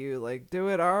tell you like do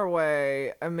it our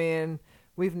way. I mean,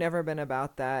 we've never been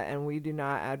about that, and we do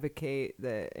not advocate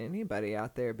that anybody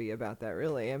out there be about that.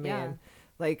 Really, I mean, Yeah.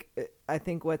 like I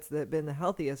think what's been the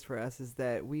healthiest for us is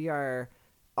that we are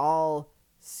all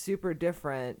super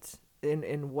different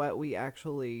in what we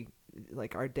actually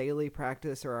like our daily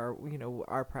practice or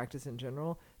our practice in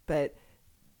general, but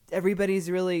everybody's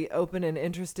really open and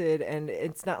interested, and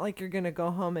it's not like you're gonna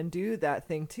go home and do that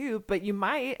thing too, but you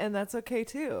might, and that's okay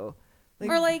too.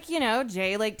 Or like,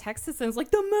 Jay like texted us and was like,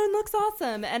 the moon looks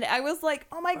awesome. And I was like,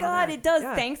 oh my God, yeah, it does.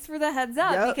 yeah. Thanks for the heads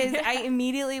up. Yep. Because I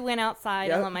immediately went outside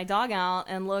Yep. and let my dog out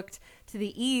and looked to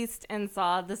the east and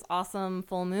saw this awesome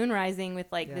full moon rising with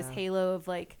like this Yeah. halo of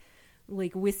like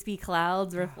wispy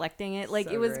clouds reflecting it. Like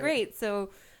So it was great. great. So,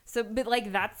 but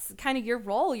like, that's kind of your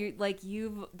role.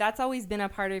 That's always been a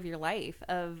part of your life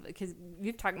because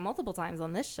we've talked multiple times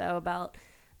on this show about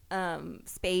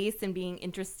space and being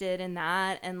interested in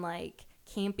that, and like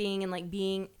camping and like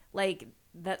being like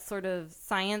that sort of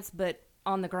science but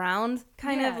on the ground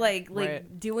kind of Yeah. like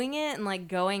Right. doing it and like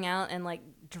going out and like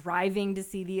driving to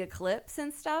see the eclipse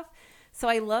and stuff. So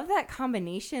I love that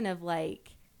combination of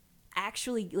like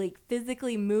actually like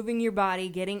physically moving your body,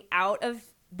 getting out of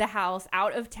the house,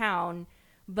 out of town,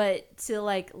 but to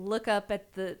like look up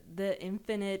at the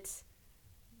infinite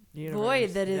void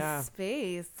Universe. that is Yeah.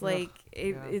 space. Ugh, Like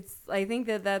yeah. it's I think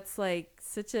that's like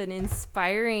such an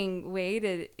inspiring way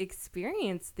to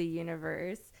experience the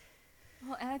universe.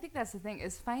 Well, and I think that's the thing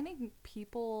is finding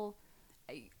people.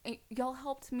 Y'all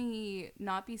helped me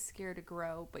not be scared to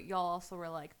grow, but y'all also were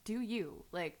like, do you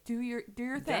like do your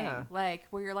thing, Yeah. like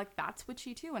where you're like, that's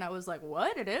witchy too, and I was like,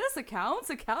 what? It is, it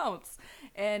counts,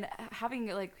 and having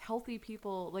like healthy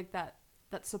people like that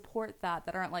that support that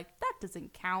aren't like, that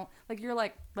doesn't count. Like, you're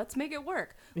like, let's make it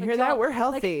work. You Like, hear that? y'all- We're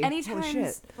healthy. Like, Holy anytime,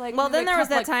 shit. like, Well, we, then like, there was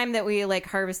come- that like, time that we like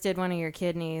harvested one of your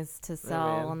kidneys to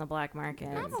sell man. on the black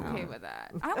market. I'm so. okay with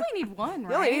that. I only need one,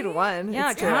 right? You only need one.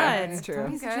 Yeah, It's true. God. It's Don't true.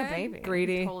 be such a baby.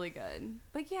 Greedy. Totally good.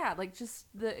 But yeah, like, just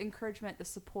the encouragement, the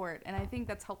support, and I think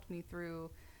that's helped me through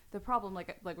the problem,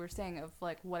 like we were saying, of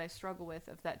like what I struggle with,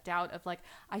 of that doubt of like,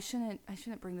 I shouldn't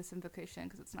bring this invocation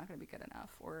because it's not going to be good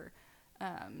enough, or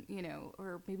you know,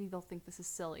 or maybe they'll think this is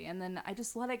silly, and then I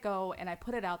just let it go and I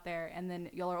put it out there, and then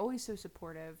y'all are always so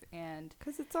supportive, and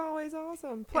Because it's always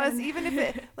awesome. Plus, even if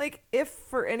it, like, if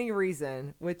for any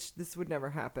reason, which this would never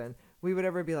happen, we would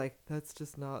ever be like, that's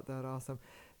just not that awesome.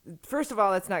 First of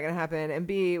all, that's not going to happen. And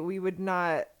B, we would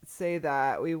not say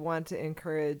that. We want to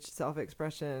encourage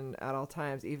self-expression at all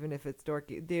times, even if it's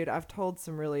dorky. Dude, I've told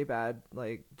some really bad,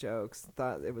 like, jokes.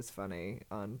 Thought it was funny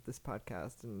on this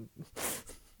podcast. And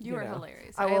you are know,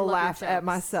 hilarious. I will love your laugh at jokes.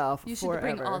 myself You should forever.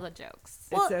 bring all the jokes.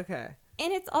 Well, It's okay.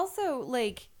 And it's also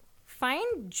like,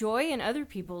 find joy in other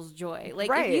people's joy.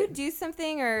 Like, Right. if you do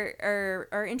something or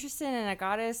are interested in a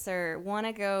goddess or want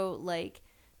to go like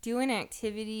do an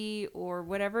activity or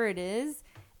whatever it is,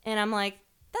 and I'm like,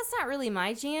 that's not really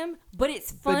my jam, but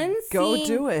it's fun go seeing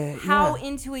do it, how yeah.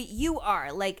 into it you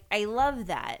are. Like, I love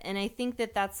that. And I think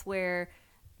that that's where,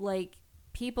 like,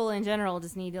 people in general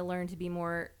just need to learn to be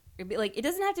more, like, it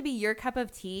doesn't have to be your cup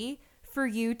of tea for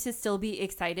you to still be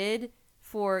excited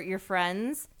for your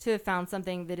friends to have found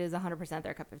something that is 100%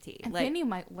 their cup of tea. And Like, then you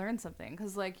might learn something,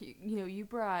 because like you know, you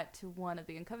brought to one of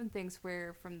the Uncoven things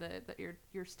where from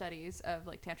your studies of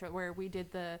like tantra, where we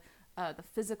did the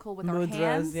physical with our Mudras,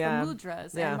 hands, yeah. the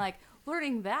mudras, Yeah. and like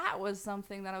learning that was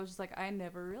something that I was just like, I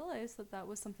never realized that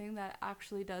was something that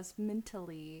actually does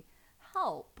mentally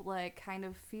help, like kind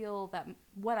of feel that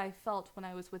what I felt when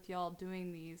I was with y'all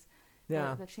doing these.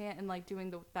 Yeah. The chant and like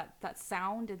doing that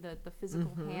sound and the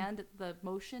physical hand, the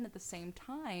motion at the same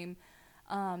time,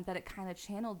 that it kind of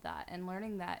channeled that, and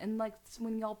learning that. And like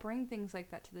when y'all bring things like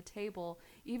that to the table,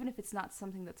 even if it's not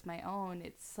something that's my own,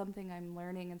 it's something I'm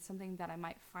learning and something that I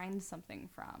might find something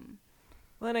from.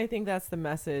 Well, and I think that's the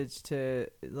message to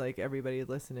like everybody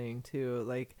listening to,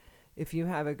 like, if you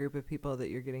have a group of people that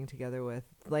you're getting together with,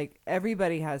 like,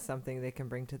 everybody has something they can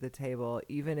bring to the table,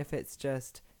 even if it's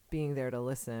just being there to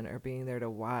listen or being there to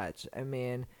watch. I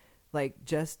mean, like,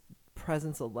 just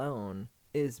presence alone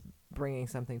is bringing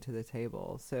something to the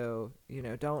table. So, you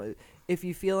know, if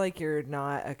you feel like you're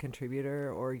not a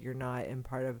contributor or you're not in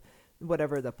part of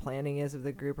whatever the planning is of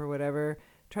the group or whatever,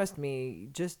 trust me,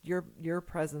 just your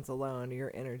presence alone, your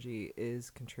energy is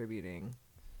contributing.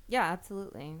 yeah,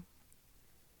 absolutely.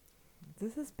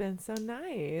 This has been so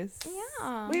nice.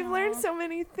 Yeah. We've learned so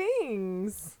many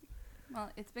things. Well,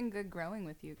 it's been good growing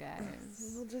with you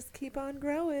guys. We'll just keep on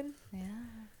growing. Yeah.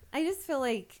 I just feel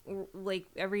like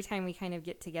every time we kind of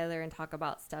get together and talk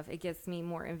about stuff, it gets me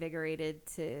more invigorated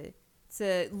to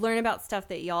learn about stuff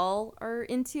that y'all are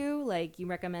into. Like, you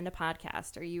recommend a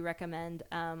podcast, or you recommend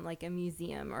like a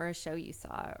museum or a show you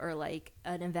saw, or like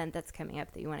an event that's coming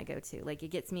up that you want to go to. Like, it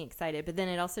gets me excited, but then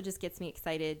it also just gets me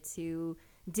excited to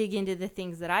dig into the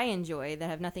things that I enjoy that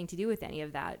have nothing to do with any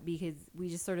of that, because we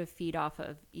just sort of feed off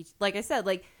of each. Like I said,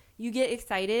 like, you get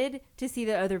excited to see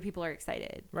that other people are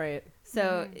excited. Right.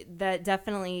 So that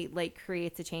definitely like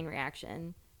creates a chain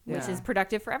reaction, which Yeah. is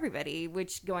productive for everybody,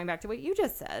 which, going back to what you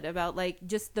just said about like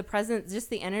just the presence,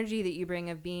 just the energy that you bring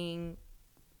of being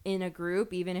in a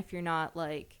group, even if you're not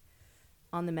like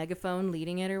on the megaphone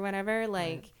leading it or whatever,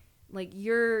 like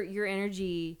your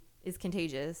energy is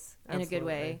contagious in a good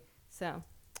way. Absolutely. So,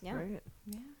 yeah. Right.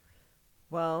 Yeah.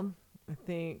 Well, I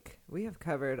think we have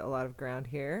covered a lot of ground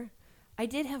here. I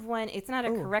did have one. It's not a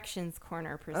Oh. corrections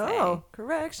corner per se. Oh,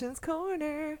 corrections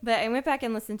corner. But I went back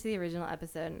and listened to the original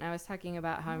episode, and I was talking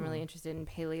about how I'm really interested in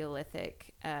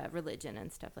Paleolithic religion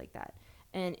and stuff like that.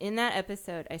 And in that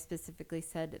episode, I specifically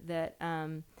said that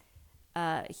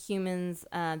humans,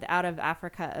 the Out of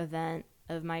Africa event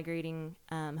of migrating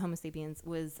Homo sapiens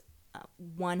was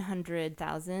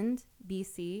 100,000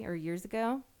 BC, or years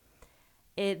ago.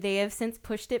 They have since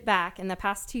pushed it back. In the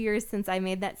past 2 years since I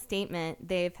made that statement,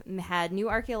 they've had new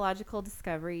archaeological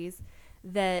discoveries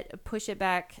that push it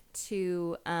back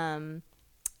to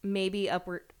maybe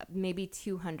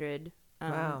 200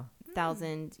 Wow.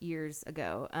 thousand years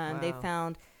ago.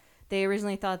 Wow. They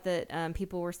originally thought that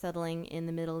people were settling in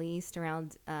the Middle East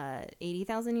around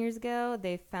 80,000 years ago.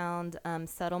 They found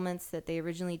settlements that they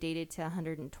originally dated to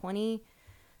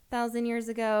 120,000 years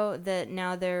ago, that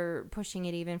now they're pushing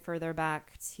it even further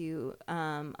back to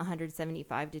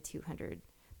 175 to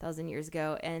 200,000 years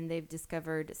ago. And they've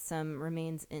discovered some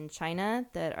remains in China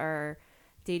that are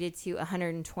dated to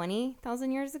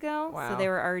 120,000 years ago. Wow. So they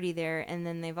were already there. And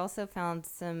then they've also found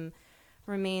some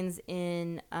remains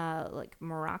in like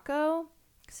Morocco.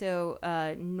 So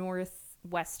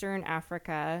northwestern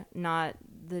Africa, not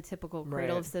the typical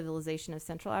cradle of civilization of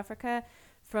Central Africa.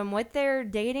 From what they're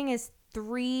dating is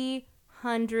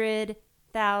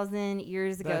 300,000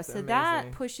 years ago. That's so amazing.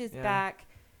 that pushes back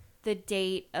the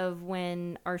date of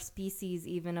when our species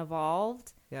even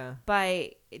evolved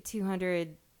by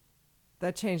 200.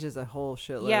 That changes a whole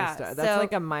shitload Yeah, of stuff. That's so-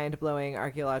 like a mind-blowing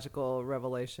archaeological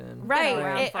revelation. Right. Been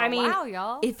around It- for I a mean, while,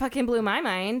 y'all. It fucking blew my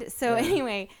mind. So Yeah.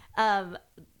 anyway,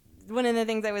 one of the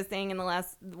things I was saying in the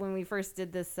last, when we first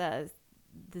did this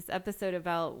this episode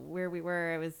about where we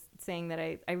were, I was saying that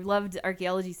I loved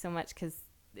archaeology so much because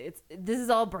this is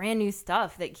all brand new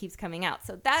stuff that keeps coming out.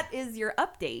 So that is your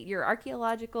update, your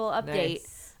archaeological update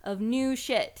Nice. of new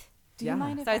shit. Do you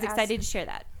mind if So I was ask excited to share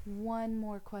that. one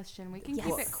more question? We can Yes.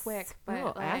 keep it quick, but No,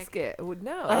 like, ask it.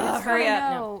 No. Ugh. I just Hurry wanna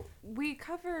up. know, we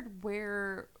covered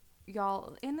where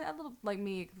y'all, and a little like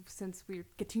me, since we're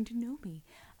getting to know me,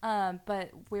 but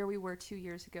where we were 2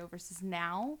 years ago versus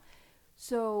now.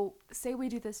 So say we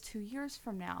do this 2 years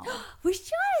from now. We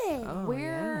should. Oh,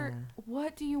 Where, yeah.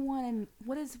 what do you want to,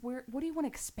 what do you want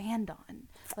to expand on?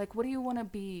 Like, what do you want to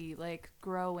be, like,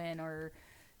 grow in or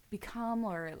become,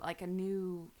 or like a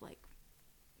new, like,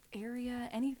 area,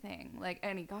 anything, like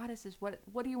any goddesses? What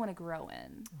do you want to grow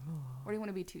in? What do you want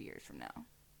to be 2 years from now?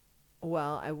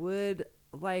 Well, I would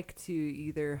like to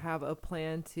either have a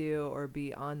plan to or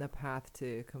be on the path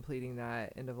to completing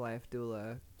that end of life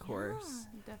doula course.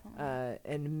 Definitely.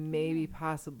 And maybe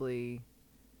possibly,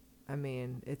 I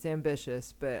mean, it's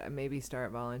ambitious, but maybe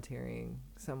start volunteering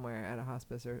somewhere at a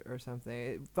hospice or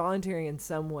something. Volunteering in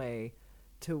some way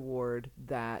toward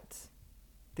that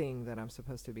thing that I'm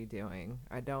supposed to be doing.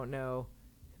 I don't know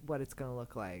what it's going to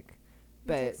look like.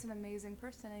 But It's an amazing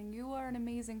person, and you are an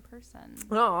amazing person.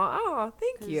 oh,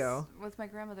 thank 'Cause you. With my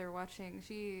grandmother watching,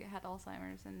 she had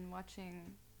Alzheimer's, and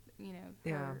watching, you know,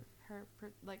 Yeah. her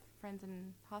like friends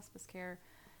in hospice care,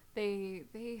 they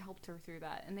helped her through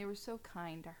that, and they were so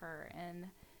kind to her, and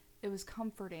it was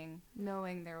comforting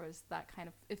knowing there was that kind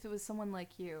of, if it was someone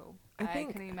like you, I I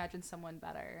think- couldn't imagine someone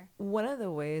better. One of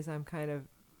the ways I'm kind of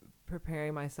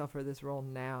preparing myself for this role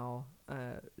now,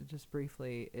 just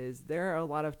briefly, is there are a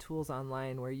lot of tools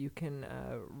online where you can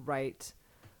write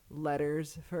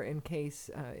letters for in case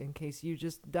you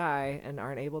just die and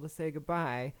aren't able to say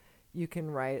goodbye. You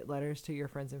can write letters to your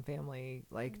friends and family,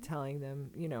 like telling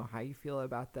them, you know, how you feel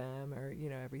about them, or, you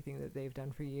know, everything that they've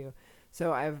done for you.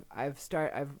 So I've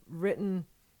written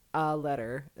a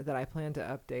letter that I plan to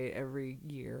update every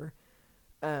year.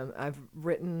 I've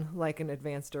written like an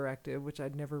advance directive, which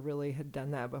I'd never really had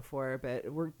done that before, but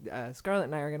Scarlett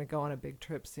and I are going to go on a big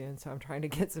trip soon. So I'm trying to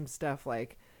get some stuff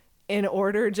like in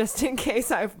order just in case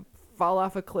I fall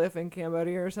off a cliff in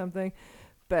Cambodia or something.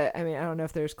 But I mean, I don't know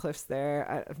if there's cliffs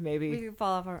there. Maybe We could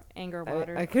fall off our anger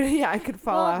water. I could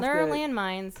fall well, off. there are the-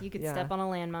 landmines. You could yeah. step on a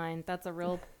landmine. That's a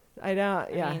real. I don't. I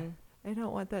Yeah. mean, I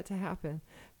don't want that to happen.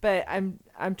 But I'm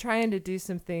trying to do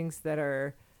some things that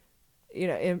are, you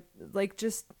know, like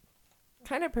just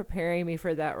kind of preparing me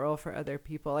for that role for other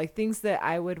people. Like things that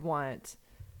I would want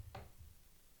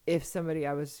if somebody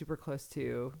I was super close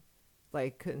to,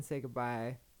 like, couldn't say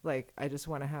goodbye. Like, I just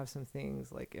want to have some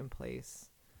things like in place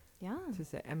yeah. to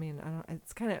say. I mean, I don't.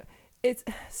 It's kind of. It's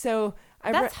so.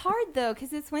 That's hard though,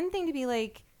 because it's one thing to be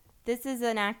like, this is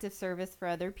an act of service for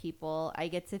other people. I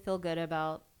get to feel good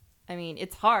about. I mean,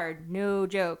 it's hard, no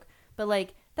joke, but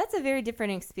like that's a very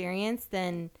different experience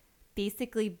than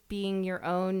basically being your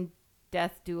own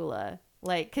death doula.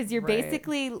 Like, because you're Right.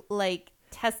 basically like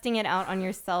testing it out on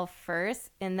yourself first,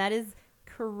 and that is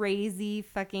crazy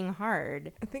fucking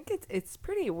hard. I think it's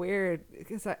pretty weird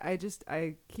because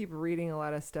I keep reading a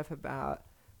lot of stuff about,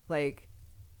 like,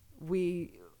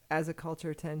 we as a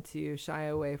culture tend to shy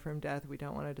away from death. We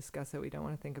don't want to discuss it. We don't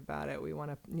want to think about it. We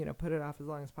want to, you know, put it off as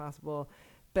long as possible.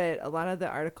 But a lot of the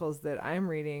articles that I'm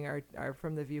reading are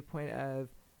from the viewpoint of,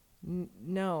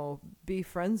 no, be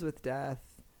friends with death,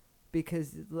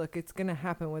 because look, it's going to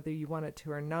happen whether you want it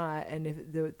to or not. And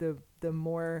if the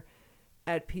more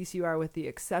at peace you are with the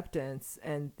acceptance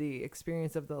and the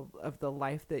experience of the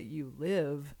life that you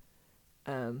live,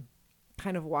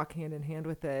 kind of walk hand in hand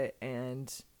with it,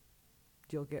 and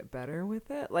you'll get better with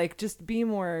it. Like, just be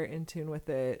more in tune with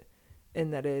it,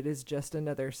 in that it is just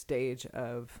another stage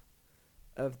of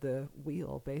the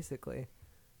wheel, basically.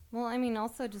 Well, I mean,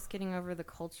 also just getting over the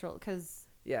cultural, because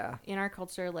Yeah. in our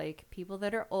culture, like people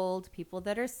that are old, people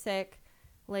that are sick,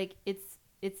 like it's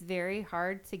very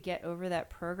hard to get over that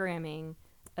programming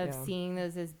of Yeah. seeing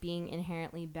those as being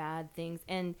inherently bad things.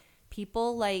 And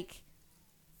people like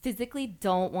physically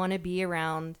don't want to be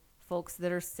around folks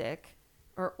that are sick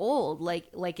or old,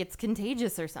 like it's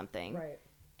contagious or something. Right.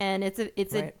 And it's a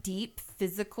Right. deep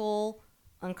physical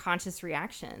unconscious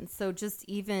reaction. So just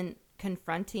even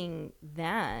confronting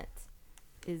that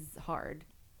is hard.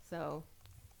 So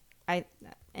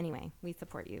anyway, we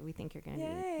support you. We think you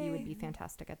would be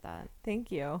fantastic at that.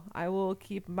 Thank you. I will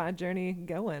keep my journey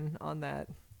going on that.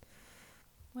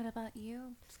 What about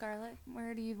you, Scarlett?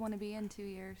 Where do you want to be in 2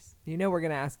 years? You know, we're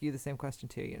going to ask you the same question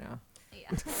too, you know.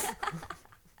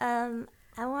 Yeah.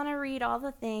 I want to read all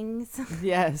the things.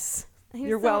 Yes.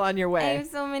 You're well on your I way. have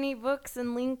so many books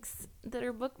and links that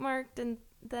are bookmarked and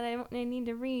that I need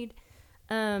to read.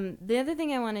 The other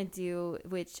thing I want to do,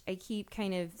 which I keep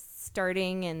kind of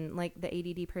starting and like the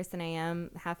ADD person I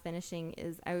am, half finishing,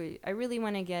 is I really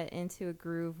want to get into a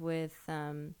groove with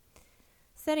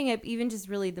setting up even just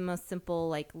really the most simple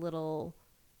like little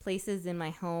places in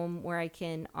my home where I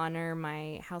can honor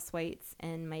my house whites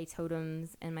and my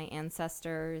totems and my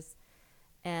ancestors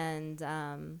and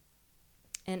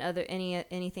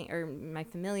anything or my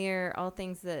familiar, all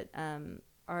things that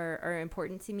are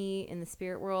important to me in the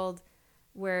spirit world,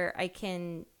 where I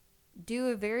can do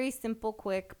a very simple,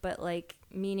 quick, but like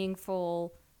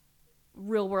meaningful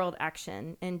real world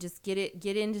action and just get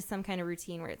into some kind of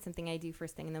routine where it's something I do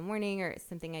first thing in the morning or it's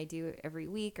something I do every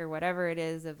week or whatever it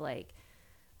is, of like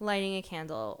lighting a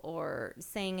candle or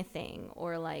saying a thing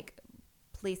or like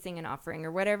placing an offering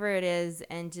or whatever it is,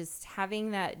 and just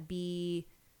having that be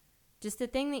just a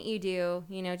thing that you do,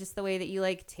 you know, just the way that you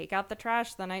like take out the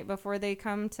trash the night before they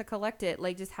come to collect it.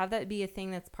 Like just have that be a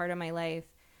thing that's part of my life.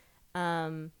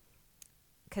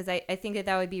 Because I think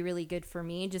that would be really good for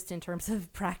me just in terms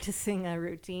of practicing a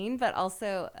routine. But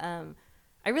also,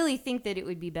 I really think that it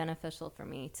would be beneficial for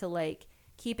me to like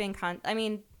keep in I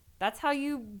mean, that's how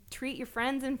you treat your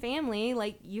friends and family.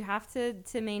 Like you have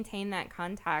to maintain that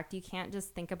contact. You can't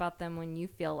just think about them when you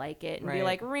feel like it and be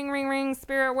like, ring, ring, ring,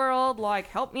 spirit world, like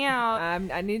help me out.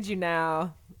 I need you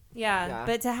now. Yeah.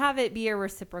 But to have it be a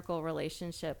reciprocal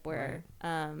relationship where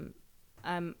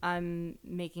I'm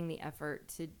making the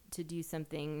effort to do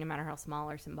something, no matter how small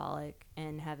or symbolic,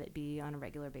 and have it be on a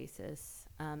regular basis.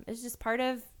 It's just part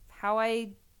of how I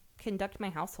conduct my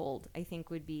household, I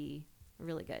think would be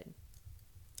really good.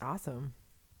 Awesome.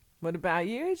 What about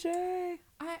you, Jay?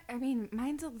 I mean,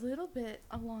 mine's a little bit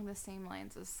along the same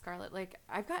lines as Scarlett. Like,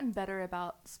 I've gotten better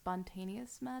about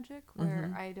spontaneous magic,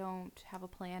 where I don't have a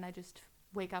plan. I just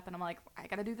wake up and I'm like, I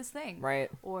gotta do this thing. Right.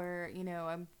 Or, you know,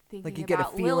 I'm thinking Like you get a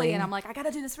about Lily feeling. and I'm like, I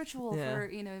gotta do this ritual for,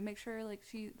 you know, make sure like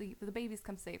the babies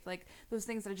come safe. Like those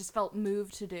things that I just felt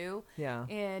moved to do. Yeah.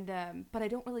 And but I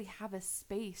don't really have a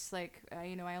space. Like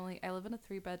you know, I live in a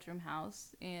 3-bedroom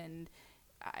house, and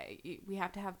we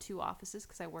have to have 2 offices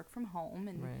because I work from home,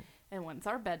 and one's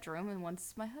our bedroom and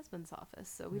one's my husband's office.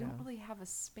 So we don't really have a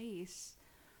space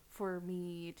for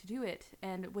me to do it.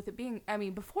 And with it being, I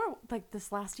mean, before, like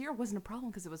this last year wasn't a problem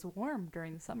because it was warm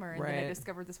during the summer, and then I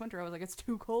discovered this winter I was like, it's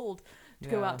too cold to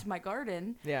go out to my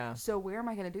garden. Yeah. So where am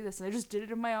I going to do this? And I just did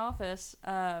it in my office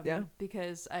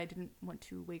because I didn't want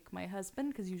to wake my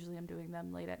husband, because usually I'm doing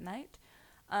them late at night.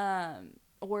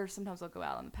 Or sometimes I'll go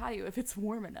out on the patio if it's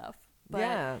warm enough.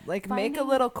 But like make a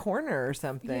little corner or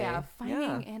something. Yeah,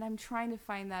 and I'm trying to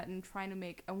find that and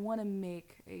I want to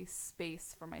make a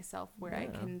space for myself where I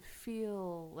can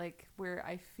feel like, where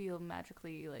I feel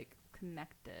magically like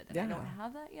connected. And I don't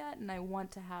have that yet, and I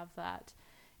want to have that.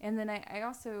 And then I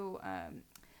also,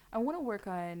 I want to work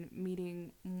on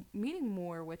meeting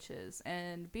more witches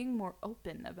and being more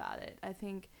open about it. I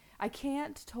think I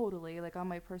can't totally, like on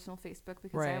my personal Facebook,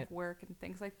 because I have work and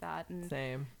things like that. And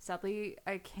Same. Sadly,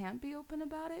 I can't be open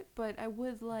about it, but I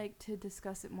would like to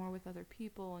discuss it more with other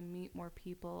people and meet more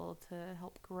people to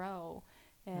help grow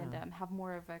and have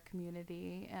more of a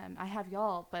community. I have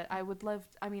y'all, but I would love,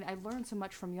 I learned so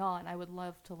much from y'all, and I would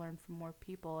love to learn from more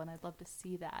people, and I'd love to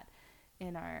see that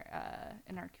in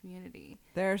our community.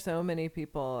 There are so many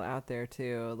people out there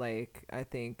too. Like, I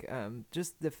think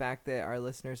just the fact that our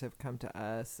listeners have come to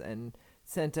us and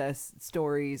sent us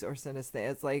stories or sent us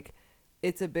things, it's like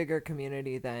it's a bigger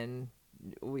community than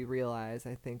we realize,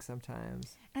 I think,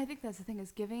 sometimes. And I think that's the thing,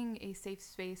 is giving a safe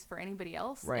space for anybody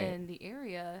else in the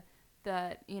area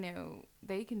that, you know,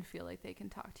 they can feel like they can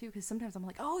talk to. Because sometimes I'm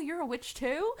like, oh, you're a witch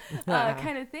too?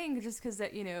 Kind of thing. Just because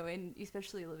that, you know, and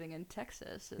especially living in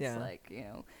Texas, it's like, you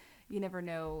know, you never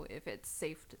know if it's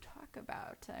safe to talk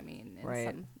about. I mean, in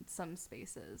Right. some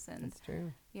spaces, and That's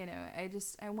true. you know,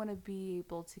 I want to be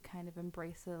able to kind of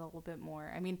embrace it a little bit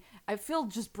more. I mean, I feel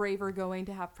just braver going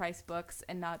to Half Price Books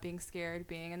and not being scared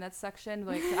being in that section.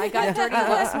 Like, I got dirty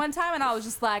looks one time, and I was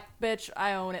just like, "Bitch,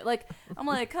 I own it." Like, I'm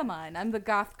like, "Come on, I'm the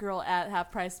goth girl at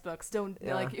Half Price Books. Don't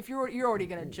like if you're already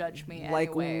gonna judge me Like,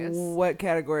 anyways." what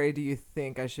category do you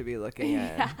think I should be looking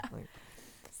at? Yeah. Like,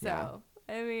 So,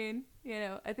 I mean, you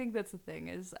know, I think that's the thing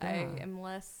is I Yeah. am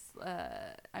less,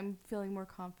 I'm feeling more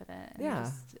confident and Yeah.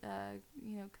 just,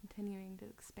 you know, continuing to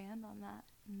expand on that.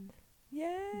 And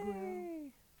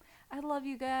yay! I love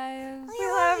you guys. We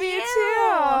love you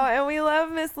too, and we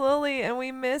love Miss Lily, and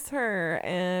we miss her,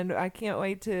 and I can't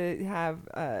wait to have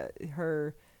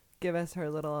her give us her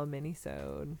little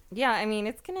mini-sode. Yeah, I mean,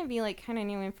 it's going to be like kind of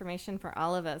new information for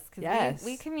all of us because Yes.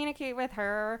 we communicate with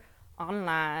her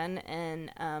online, and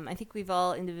I think we've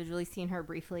all individually seen her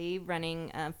briefly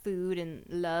running food and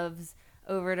loves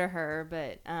over to her,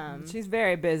 but She's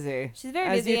very busy. she's very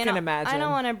as busy. you and can imagine. I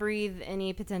don't want to breathe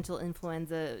any potential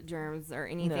influenza germs or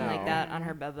anything like No. that on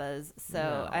her bubbas, so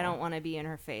No. I don't want to be in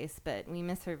her face, but we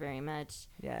miss her very much.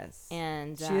 Yes.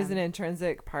 And She is an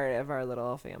intrinsic part of our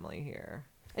little family here.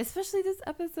 especially this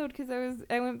episode because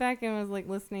I went back and was like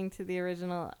listening to the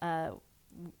original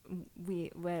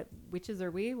witches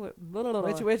are we what,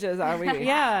 Which witches are we?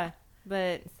 yeah,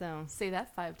 but so Say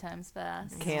that 5 times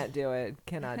fast. Can't do it.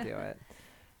 Cannot do it.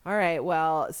 All right.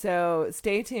 Well, so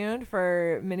stay tuned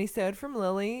for Minisode from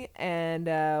Lily, and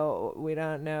we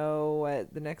don't know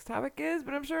what the next topic is,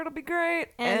 but I'm sure it'll be great.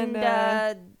 and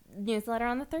newsletter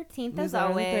on the 13th as newsletter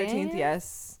on the always. 13th,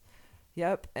 yes.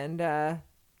 Yep. And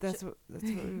that's what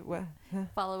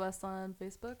Follow us on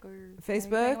Facebook or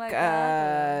Facebook, anything like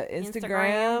that, or-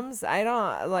 Instagrams. I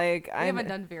don't like. we haven't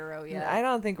done Vero yet. I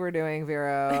don't think we're doing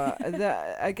Vero.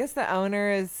 I guess the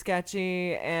owner is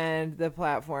sketchy and the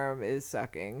platform is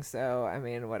sucking. So I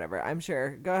mean, whatever. I'm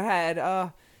sure. Go ahead.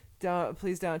 Oh,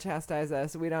 please don't chastise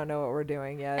us. We don't know what we're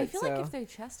doing yet. I feel so like if they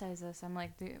chastise us, I'm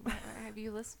like, dude, have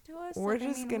you listened to us? we're Like, I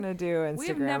just mean, gonna do we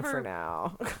have Instagram for never-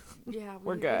 now. Yeah,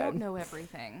 we're we good. don't know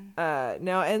everything.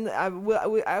 No, and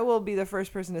I will be the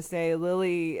first person to say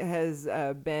Lily has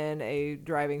been a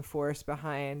driving force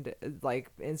behind like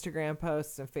Instagram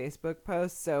posts and Facebook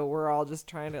posts. So we're all just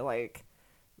trying to like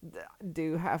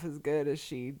do half as good as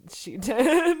she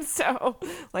did. So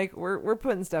like we're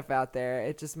putting stuff out there.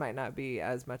 It just might not be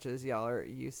as much as y'all are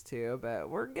used to, but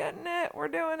we're getting it. We're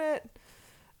doing it.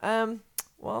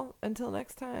 Well, until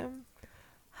next time.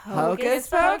 Hocus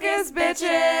pocus,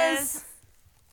 bitches.